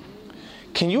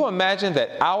 Can you imagine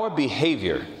that our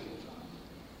behavior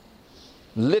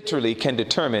literally can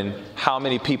determine how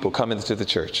many people come into the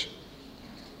church?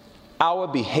 Our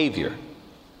behavior.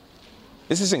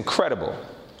 This is incredible.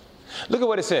 Look at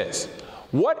what it says.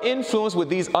 What influence would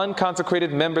these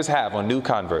unconsecrated members have on new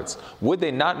converts? Would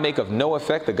they not make of no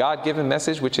effect the God-given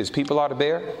message which his people are to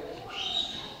bear?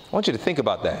 I want you to think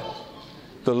about that.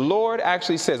 The Lord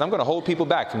actually says, I'm going to hold people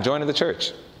back from joining the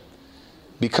church.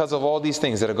 because of all these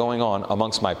things that are going on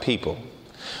amongst my people.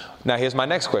 Now here's my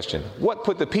next question. What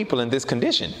put the people in this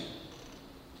condition?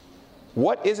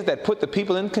 What is it that put the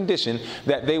people in condition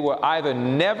that they were either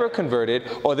never converted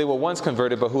or they were once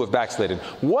converted but who have backslidden?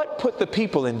 What put the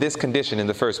people in this condition in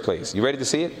the first place? You ready to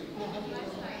see it?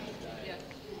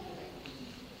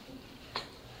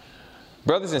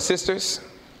 Brothers and sisters,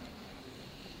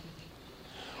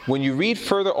 when you read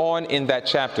further on in that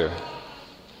chapter,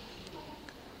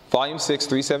 Volume 6,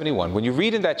 371, when you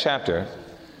read in that chapter,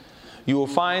 you will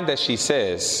find that she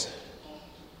says,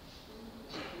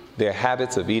 their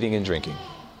habits of eating and drinking.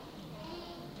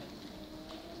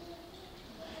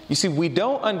 You see, we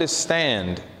don't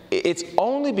understand, it's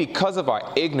only because of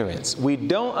our ignorance, we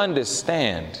don't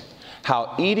understand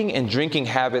how eating and drinking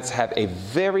habits have a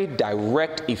very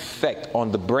direct effect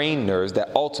on the brain nerves that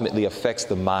ultimately affects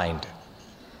the mind.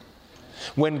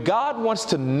 When God wants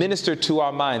to minister to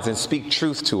our minds and speak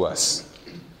truth to us,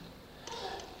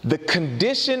 the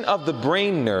condition of the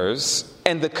brain nerves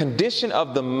and the condition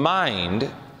of the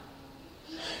mind,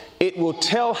 it will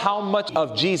tell how much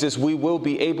of Jesus we will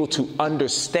be able to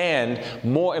understand,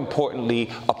 more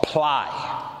importantly,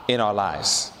 apply in our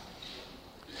lives.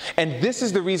 And this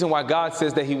is the reason why God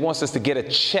says that he wants us to get a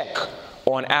check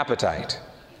on appetite.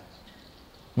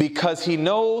 Because he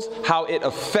knows how it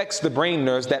affects the brain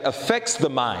nerves, that affects the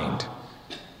mind,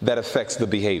 that affects the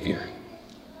behavior.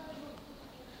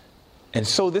 And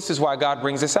so this is why God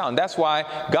brings this out. And that's why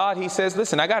God, he says,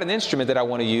 listen, I got an instrument that I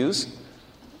want to use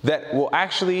that will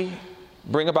actually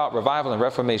bring about revival and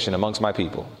reformation amongst my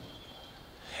people.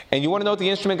 And you want to know what the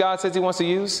instrument God says he wants to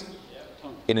use?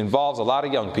 It involves a lot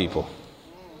of young people.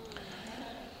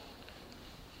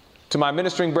 To my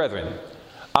ministering brethren,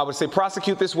 I would say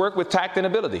prosecute this work with tact and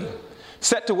ability.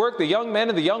 Set to work the young men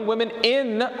and the young women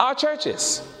in our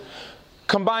churches.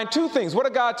 Combine two things. What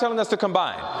is God telling us to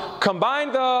combine?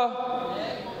 Combine the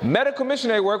medical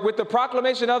missionary work with the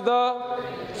proclamation of the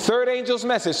third angel's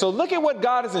message. So look at what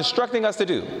God is instructing us to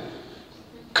do.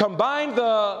 Combine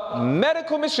the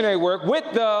medical missionary work with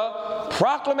the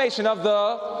proclamation of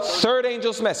the third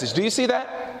angel's message. Do you see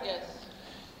that? Yes.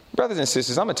 Brothers and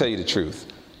sisters, I'm going to tell you the truth.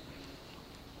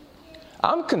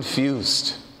 I'm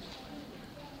confused.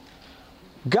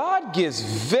 God gives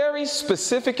very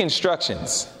specific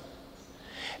instructions,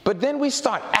 but then we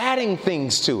start adding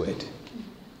things to it.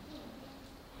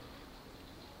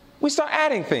 We start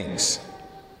adding things.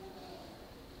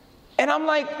 And I'm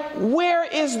like, where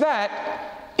is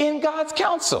that in God's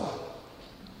counsel?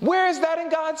 Where is that in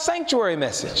God's sanctuary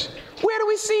message? Where do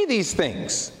we see these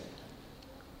things?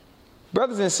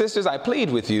 Brothers and sisters, I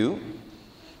plead with you,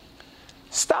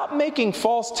 stop making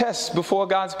false tests before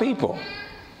God's people.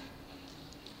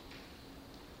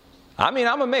 I mean,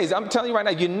 I'm amazed. I'm telling you right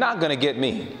now, you're not going to get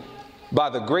me by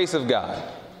the grace of God.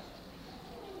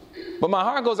 But my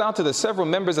heart goes out to the several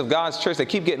members of God's church that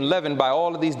keep getting leavened by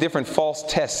all of these different false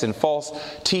tests and false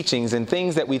teachings and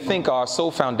things that we think are so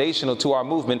foundational to our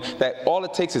movement that all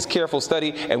it takes is careful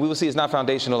study and we will see it's not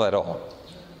foundational at all.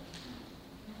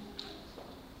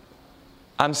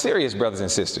 I'm serious, brothers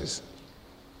and sisters.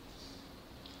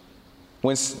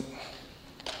 I'm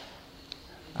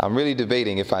really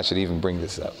debating if I should even bring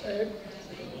this up.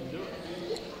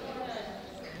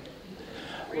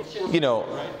 You know,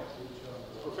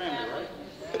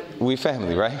 we're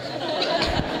family, right?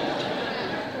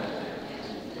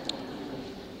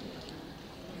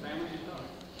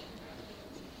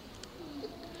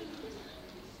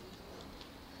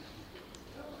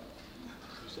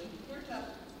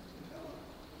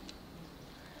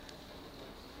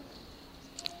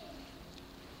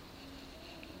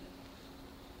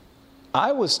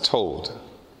 I was told,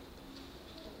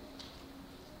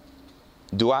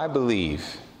 do I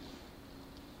believe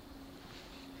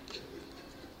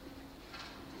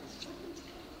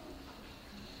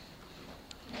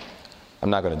I'm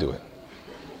not going to do it.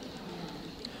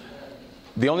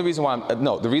 The reason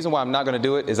why I'm not going to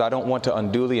do it is I don't want to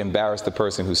unduly embarrass the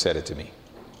person who said it to me.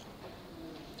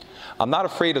 I'm not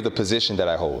afraid of the position that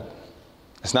I hold.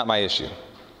 It's not my issue.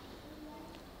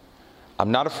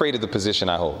 I'm not afraid of the position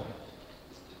I hold.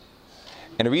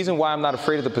 And the reason why I'm not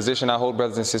afraid of the position I hold,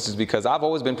 brothers and sisters, is because I've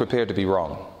always been prepared to be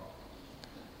wrong.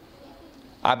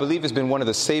 I believe it's been one of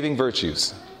the saving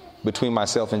virtues between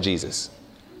myself and Jesus.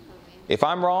 If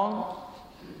I'm wrong,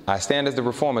 I stand as the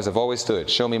reformers have always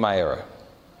stood. Show me my error.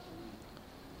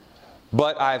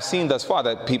 But I've seen thus far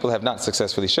that people have not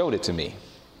successfully showed it to me.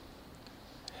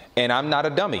 And I'm not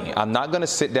a dummy. I'm not going to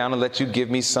sit down and let you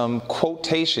give me some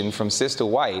quotation from Sister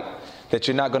White that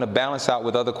you're not going to balance out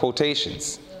with other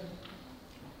quotations.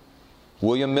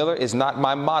 William Miller is not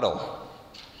my model.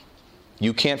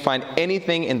 You can't find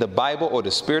anything in the Bible or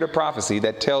the spirit of prophecy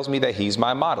that tells me that he's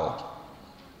my model.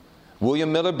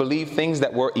 William Miller believed things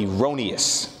that were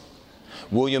erroneous.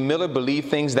 William Miller believed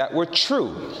things that were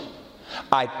true.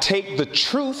 I take the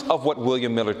truth of what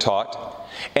William Miller taught,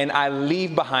 and I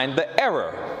leave behind the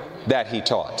error that he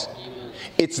taught.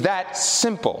 It's that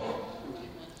simple.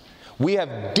 We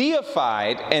have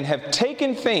deified and have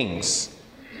taken things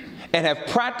and have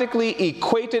practically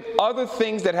equated other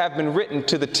things that have been written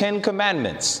to the 10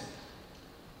 Commandments.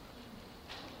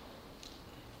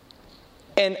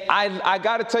 And I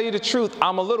got to tell you the truth,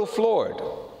 I'm a little floored.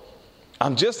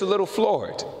 I'm just a little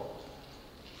floored.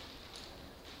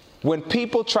 When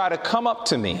people try to come up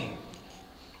to me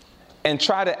and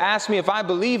try to ask me if I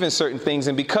believe in certain things,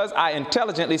 and because I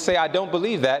intelligently say I don't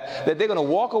believe that they're going to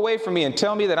walk away from me and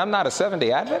tell me that I'm not a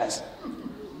Seventh-day Adventist?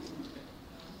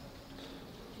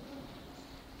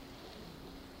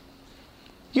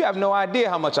 You have no idea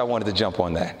how much I wanted to jump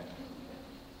on that.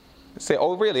 Say,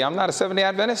 oh, really? I'm not a Seventh-day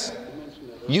Adventist?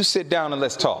 You sit down and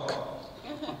let's talk.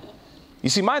 You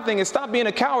see, my thing is stop being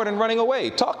a coward and running away.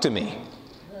 Talk to me.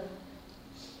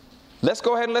 Let's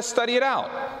go ahead and let's study it out.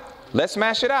 Let's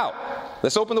mash it out.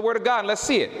 Let's open the Word of God and let's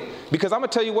see it. Because I'm going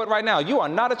to tell you what right now, you are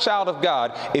not a child of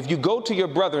God if you go to your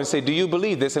brother and say, do you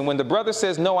believe this? And when the brother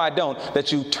says, no, I don't,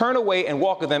 that you turn away and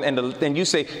walk with them and you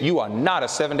say, you are not a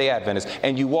Seventh-day Adventist,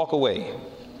 and you walk away.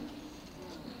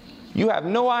 You have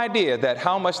no idea that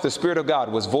how much the Spirit of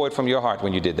God was void from your heart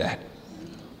when you did that.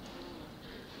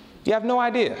 You have no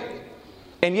idea.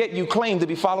 And yet you claim to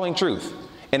be following truth.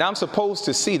 And I'm supposed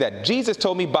to see that. Jesus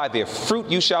told me, by their fruit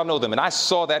you shall know them. And I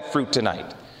saw that fruit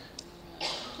tonight.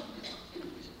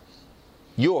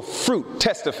 Your fruit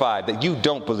testified that you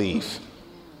don't believe.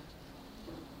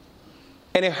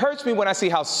 And it hurts me when I see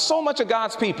how so much of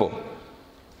God's people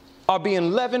are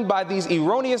being leavened by these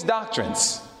erroneous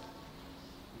doctrines.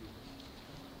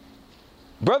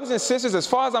 Brothers and sisters, as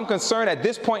far as I'm concerned, at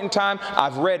this point in time,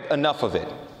 I've read enough of it.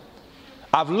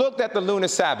 I've looked at the lunar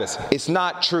Sabbath. It's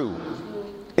not true.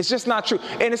 It's just not true.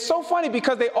 And it's so funny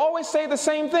because they always say the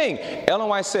same thing. Ellen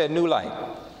White said new light.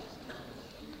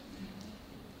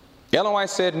 Ellen White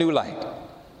said new light.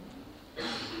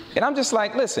 And I'm just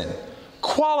like, listen,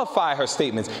 qualify her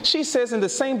statements. She says in the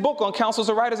same book on Councils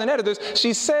of Writers and Editors,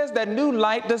 she says that new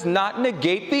light does not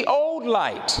negate the old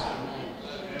light.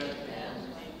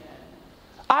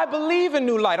 I believe in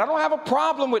new light. I don't have a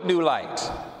problem with new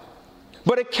light.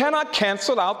 But it cannot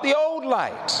cancel out the old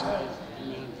light.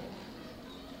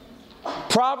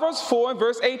 Proverbs 4 and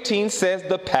verse 18 says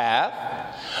the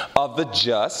path of the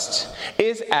just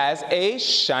is as a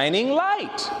shining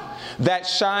light that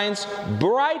shines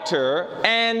brighter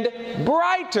and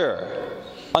brighter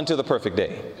unto the perfect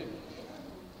day.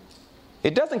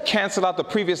 It doesn't cancel out the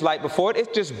previous light before it.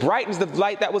 It just brightens the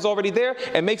light that was already there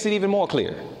and makes it even more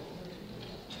clear.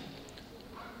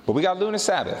 But we got lunar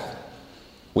Sabbath.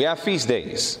 We have feast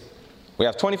days. We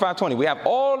have 2520. We have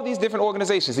all of these different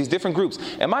organizations, these different groups.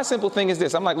 And my simple thing is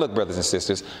this. I'm like, look, brothers and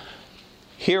sisters,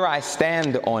 here I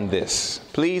stand on this.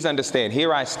 Please understand,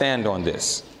 here I stand on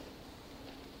this.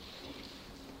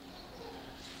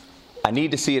 I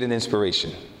need to see it in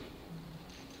inspiration.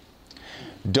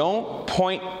 Don't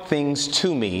point things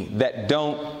to me that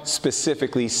don't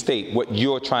specifically state what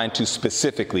you're trying to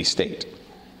specifically state.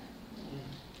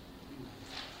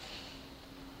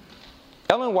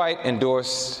 Ellen White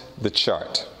endorsed the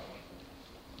chart.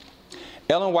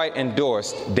 Ellen White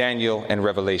endorsed Daniel and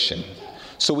Revelation.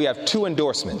 So we have two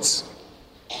endorsements.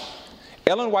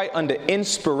 Ellen White, under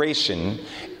inspiration,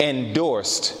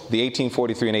 endorsed the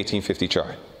 1843 and 1850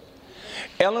 chart.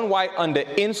 Ellen White, under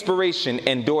inspiration,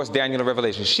 endorsed Daniel and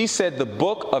Revelation. She said the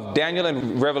book of Daniel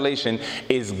and Revelation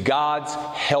is God's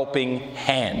helping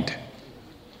hand.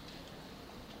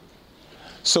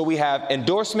 So we have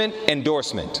endorsement,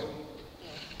 endorsement.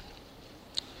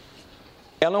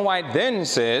 Ellen White then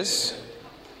says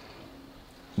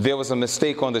there was a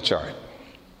mistake on the chart.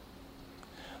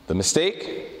 The mistake,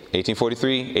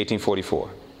 1843, 1844.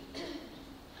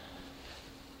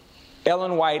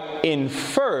 Ellen White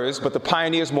infers, but the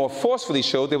pioneers more forcefully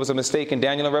showed there was a mistake in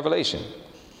Daniel and Revelation.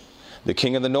 The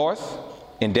king of the north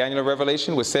in Daniel and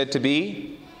Revelation was said to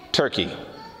be Turkey.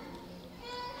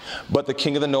 But the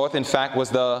king of the north, in fact, was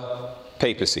the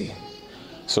papacy.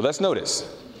 So let's notice.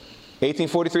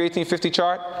 1843, 1850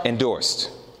 chart,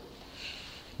 endorsed.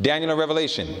 Daniel and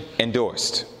Revelation,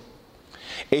 endorsed.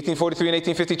 1843 and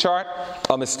 1850 chart,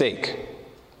 a mistake.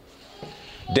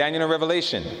 Daniel and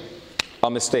Revelation,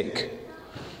 a mistake.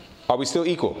 Are we still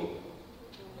equal?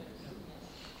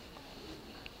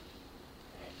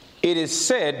 It is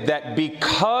said that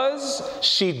because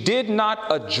she did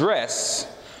not address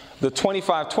the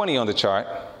 2520 on the chart,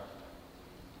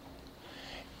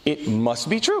 it must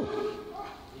be true.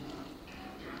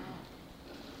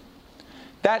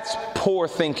 That's poor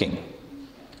thinking.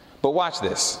 But watch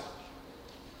this.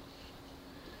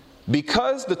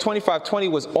 Because the 2520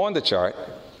 was on the chart,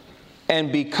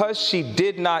 and because she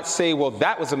did not say, well,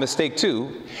 that was a mistake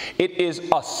too, it is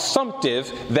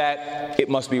assumptive that it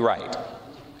must be right,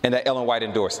 and that Ellen White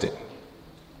endorsed it.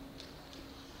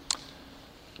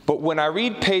 But when I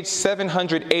read page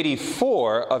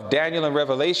 784 of Daniel and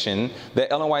Revelation that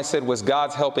Ellen White said was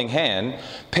God's helping hand,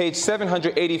 page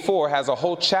 784 has a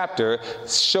whole chapter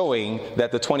showing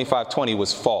that the 2520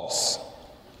 was false.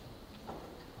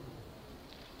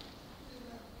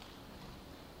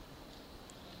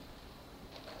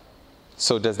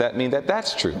 So does that mean that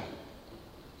that's true?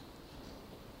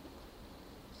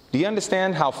 Do you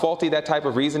understand how faulty that type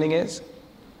of reasoning is?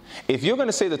 If you're going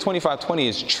to say the 2520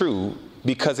 is true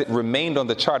because it remained on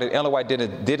the chart and Ellen White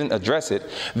didn't address it,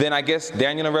 then I guess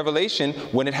Daniel and Revelation,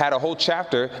 when it had a whole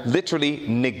chapter literally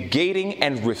negating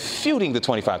and refuting the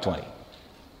 2520.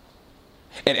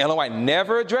 And Ellen White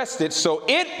never addressed it, so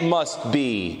it must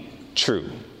be true.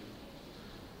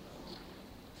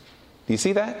 Do you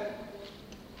see that?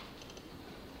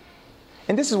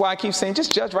 And this is why I keep saying,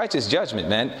 just judge righteous judgment,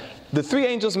 man. The three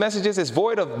angels' messages is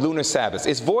void of lunar Sabbaths.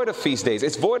 It's void of feast days.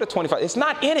 It's void of 25. It's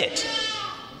not in it.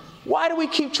 Why do we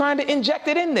keep trying to inject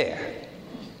it in there?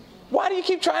 Why do you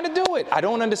keep trying to do it? I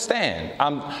don't understand.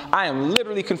 I am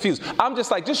literally confused. I'm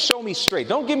just like, just show me straight.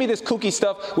 Don't give me this kooky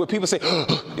stuff where people say,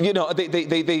 you know,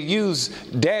 they use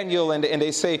Daniel and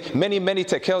they say, many, many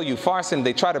tekel you farce, and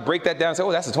they try to break that down and say,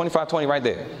 oh, that's the 2520 right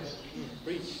there.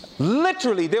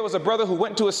 Literally, there was a brother who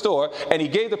went to a store and he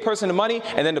gave the person the money,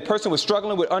 and then the person was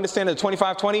struggling with understanding the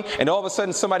 2520, and all of a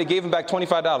sudden somebody gave him back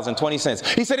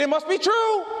 $25.20. He said, it must be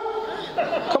true.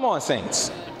 Come on,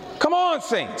 saints. Come on,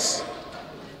 saints.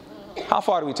 How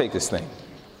far do we take this thing?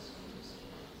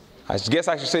 I guess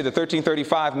I should say the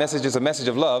 1335 message is a message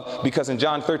of love, because in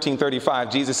John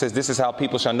 13:35, Jesus says, this is how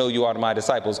people shall know you are my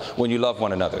disciples, when you love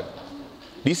one another.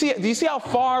 Do you see how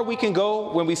far we can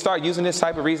go when we start using this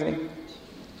type of reasoning?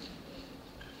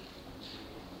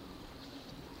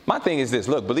 My thing is this,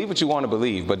 look, believe what you want to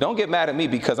believe, but don't get mad at me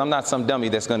because I'm not some dummy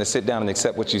that's going to sit down and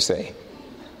accept what you say.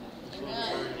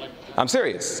 I'm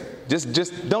serious.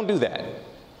 Just don't do that.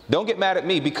 Don't get mad at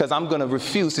me because I'm going to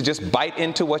refuse to just bite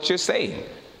into what you're saying.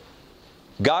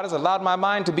 God has allowed my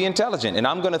mind to be intelligent, and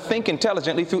I'm going to think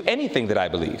intelligently through anything that I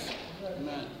believe.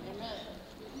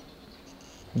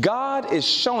 God is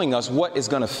showing us what is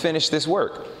going to finish this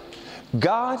work.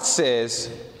 God says,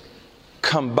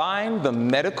 combine the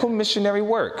medical missionary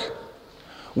work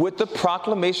with the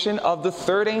proclamation of the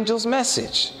third angel's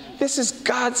message. This is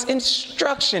God's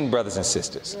instruction, brothers and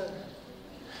sisters.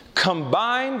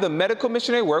 Combine the medical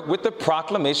missionary work with the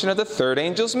proclamation of the third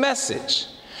angel's message.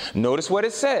 Notice what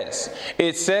it says.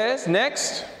 It says,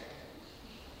 next,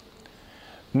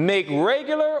 make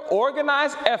regular,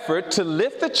 organized effort to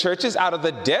lift the churches out of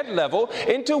the dead level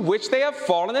into which they have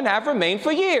fallen and have remained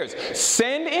for years.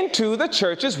 Send into the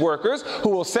churches workers who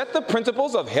will set the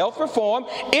principles of health reform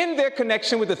in their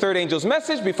connection with the third angel's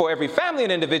message before every family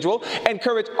and individual.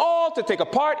 Encourage all to take a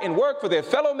part in work for their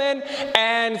fellow men,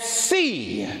 and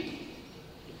see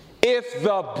if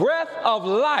the breath of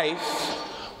life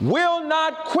will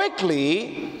not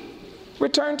quickly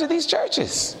return to these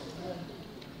churches.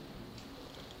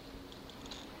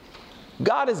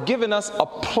 God has given us a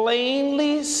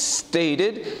plainly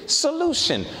stated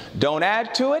solution. Don't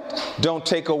add to it. Don't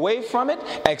take away from it.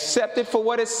 Accept it for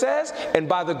what it says, and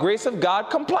by the grace of God,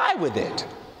 comply with it.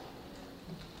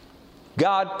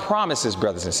 God promises,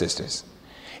 brothers and sisters,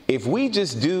 if we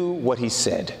just do what he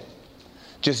said,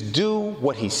 just do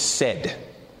what he said.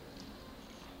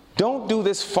 Don't do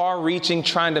this far-reaching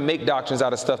trying to make doctrines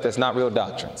out of stuff that's not real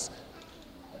doctrines.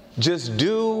 Just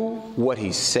do what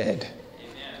he said.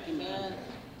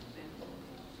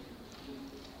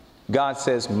 God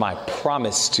says, my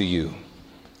promise to you,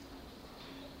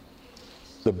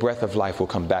 the breath of life will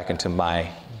come back into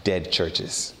my dead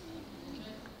churches.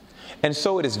 And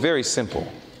so it is very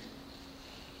simple.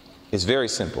 It's very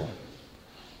simple.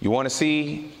 You want to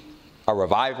see a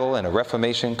revival and a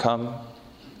reformation come?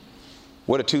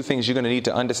 What are two things you're going to need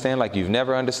to understand like you've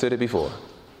never understood it before?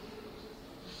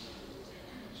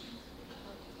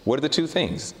 What are the two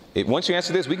things? Once you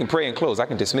answer this, we can pray and close. I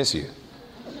can dismiss you.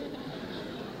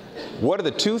 What are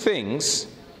the two things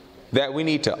that we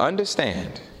need to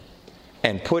understand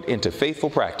and put into faithful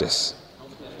practice?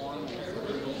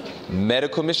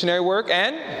 Medical missionary work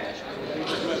and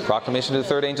proclamation of the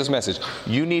third angel's message.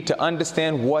 You need to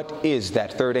understand what is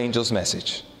that third angel's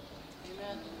message.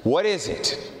 What is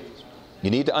it?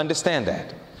 You need to understand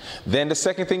that. Then the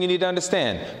second thing you need to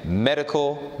understand,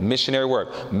 medical missionary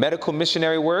work. Medical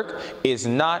missionary work is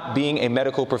not being a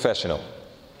medical professional.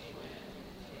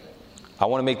 I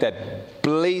want to make that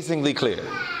blazingly clear.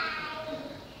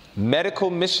 Medical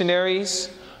missionaries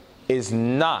is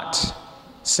not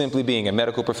simply being a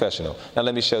medical professional. Now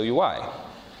let me show you why.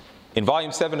 In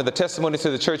volume 7 of the Testimony to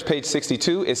the Church, page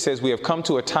 62, it says we have come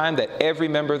to a time that every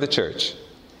member of the church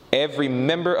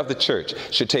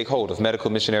should take hold of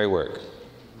medical missionary work.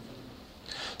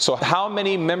 So how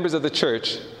many members of the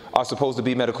church are supposed to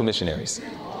be medical missionaries?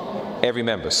 Every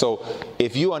member. So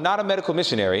if you are not a medical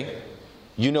missionary,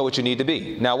 you know what you need to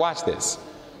be. Now watch this.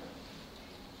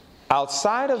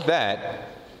 Outside of that,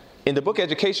 in the book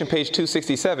Education, page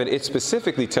 267, it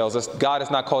specifically tells us God has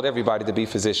not called everybody to be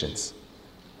physicians.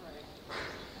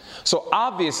 So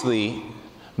obviously,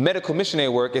 medical missionary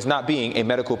work is not being a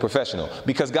medical professional,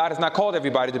 because God has not called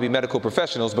everybody to be medical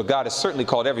professionals, but God has certainly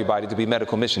called everybody to be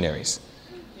medical missionaries.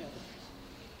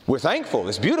 We're thankful.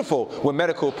 It's beautiful when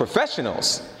medical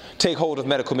professionals take hold of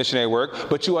medical missionary work,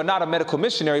 but you are not a medical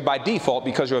missionary by default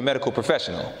because you're a medical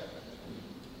professional.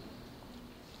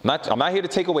 I'm not here to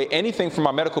take away anything from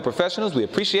our medical professionals. We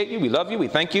appreciate you. We love you. We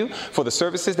thank you for the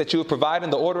services that you have provided in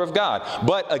the order of God.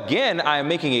 But again, I am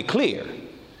making it clear.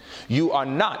 You are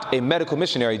not a medical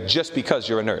missionary just because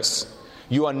you're a nurse.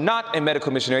 You are not a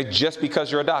medical missionary just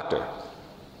because you're a doctor.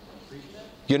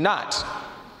 You're not.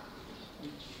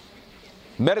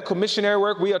 Medical missionary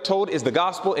work, we are told, is the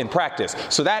gospel in practice.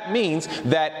 So that means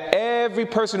that every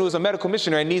person who is a medical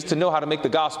missionary needs to know how to make the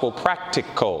gospel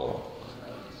practical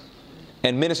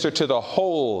and minister to the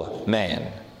whole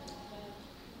man.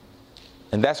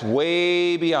 And that's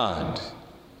way beyond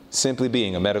simply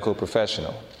being a medical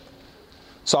professional.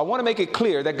 So I want to make it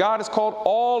clear that God has called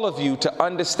all of you to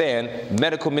understand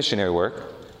medical missionary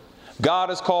work. God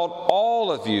has called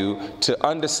all of you to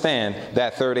understand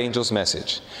that third angel's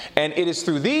message. And it is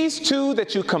through these two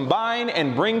that you combine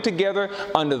and bring together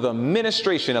under the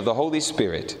ministration of the Holy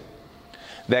Spirit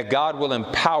that God will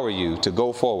empower you to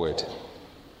go forward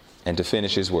and to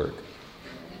finish His work.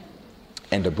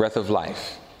 And the breath of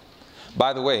life.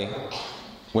 By the way,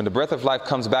 when the breath of life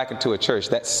comes back into a church,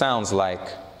 that sounds like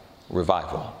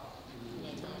revival.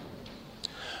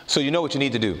 So you know what you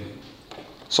need to do.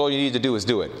 So all you need to do is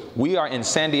do it. We are in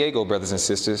San Diego, brothers and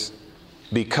sisters,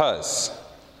 because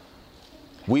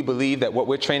we believe that what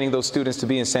we're training those students to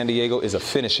be in San Diego is a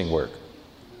finishing work.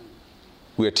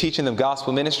 We are teaching them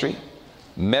gospel ministry,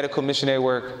 medical missionary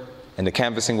work, and the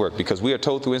canvassing work, because we are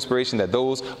told through inspiration that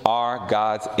those are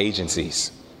God's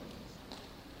agencies.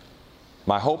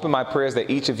 My hope and my prayer is that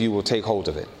each of you will take hold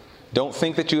of it. Don't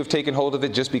think that you have taken hold of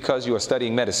it just because you are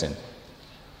studying medicine.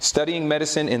 Studying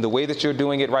medicine in the way that you're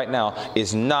doing it right now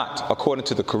is not, according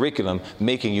to the curriculum,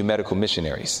 making you medical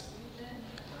missionaries.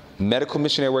 Medical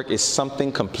missionary work is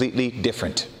something completely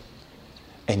different.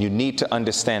 And you need to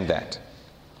understand that.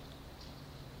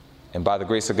 And by the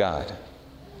grace of God,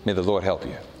 may the Lord help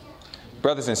you.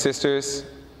 Brothers and sisters,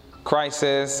 Christ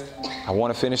says, I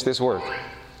want to finish this work.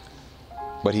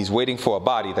 But He's waiting for a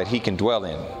body that He can dwell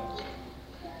in.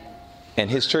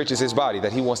 And His church is His body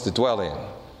that He wants to dwell in.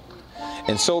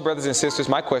 And so, brothers and sisters,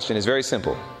 my question is very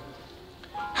simple.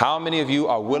 How many of you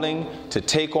are willing to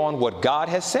take on what God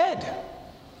has said?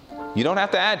 You don't have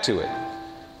to add to it.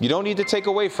 You don't need to take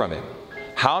away from it.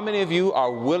 How many of you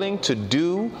are willing to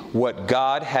do what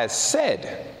God has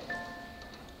said?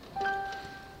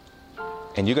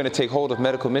 And you're going to take hold of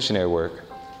medical missionary work.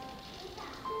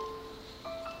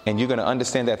 And you're going to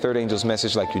understand that third angel's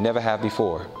message like you never have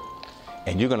before.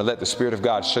 And you're going to let the Spirit of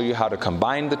God show you how to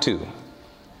combine the two,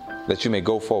 that you may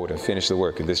go forward and finish the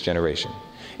work of this generation.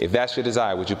 If that's your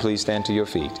desire, would you please stand to your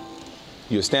feet?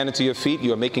 You're standing to your feet.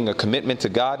 You are making a commitment to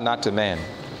God, not to man.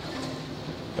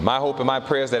 And my hope and my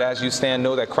prayer is that as you stand,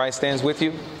 know that Christ stands with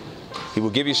you. He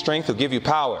will give you strength. He'll give you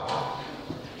power.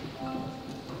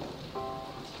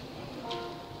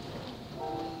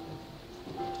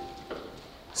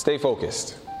 Stay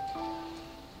focused.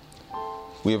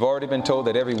 We have already been told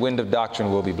that every wind of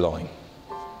doctrine will be blowing.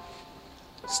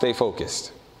 Stay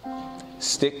focused.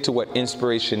 Stick to what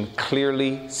inspiration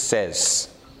clearly says.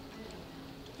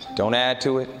 Don't add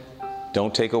to it.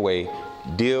 Don't take away.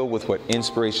 Deal with what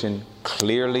inspiration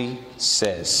clearly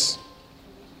says.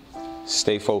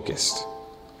 Stay focused.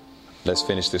 Let's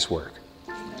finish this work.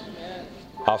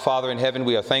 Our Father in heaven,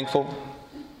 we are thankful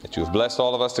that you have blessed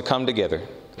all of us to come together.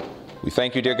 We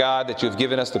thank you, dear God, that you have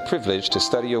given us the privilege to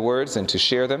study your words and to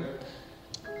share them.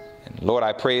 And Lord,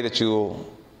 I pray that you'll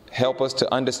help us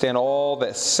to understand all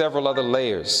the several other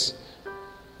layers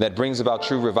that brings about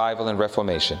true revival and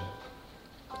reformation.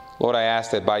 Lord, I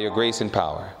ask that by your grace and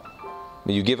power,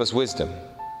 May you give us wisdom.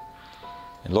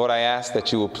 And Lord, I ask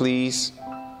that you will please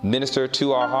minister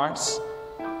to our hearts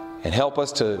and help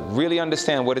us to really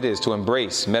understand what it is to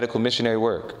embrace medical missionary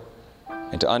work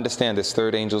and to understand this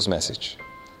third angel's message.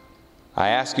 I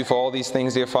ask you for all these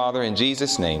things, dear Father, in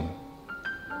Jesus' name.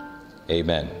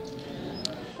 Amen.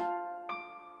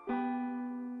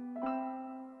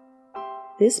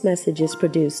 This message is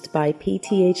produced by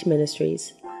PTH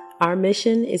Ministries. Our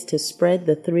mission is to spread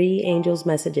the three angels'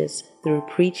 messages through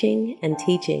preaching and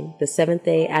teaching the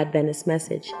Seventh-day Adventist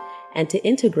message, and to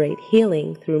integrate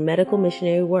healing through medical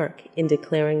missionary work in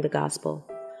declaring the gospel.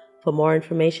 For more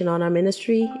information on our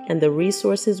ministry and the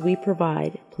resources we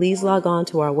provide, please log on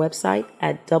to our website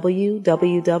at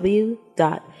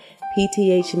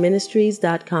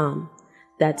www.pthministries.com.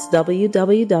 That's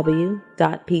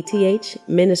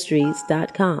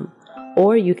www.pthministries.com.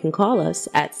 Or you can call us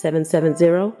at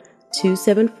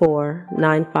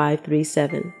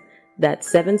 770-274-9537.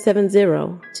 That's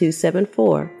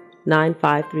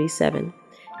 770-274-9537.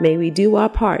 May we do our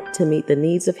part to meet the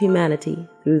needs of humanity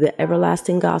through the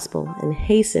everlasting gospel and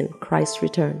hasten Christ's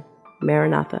return.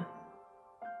 Maranatha.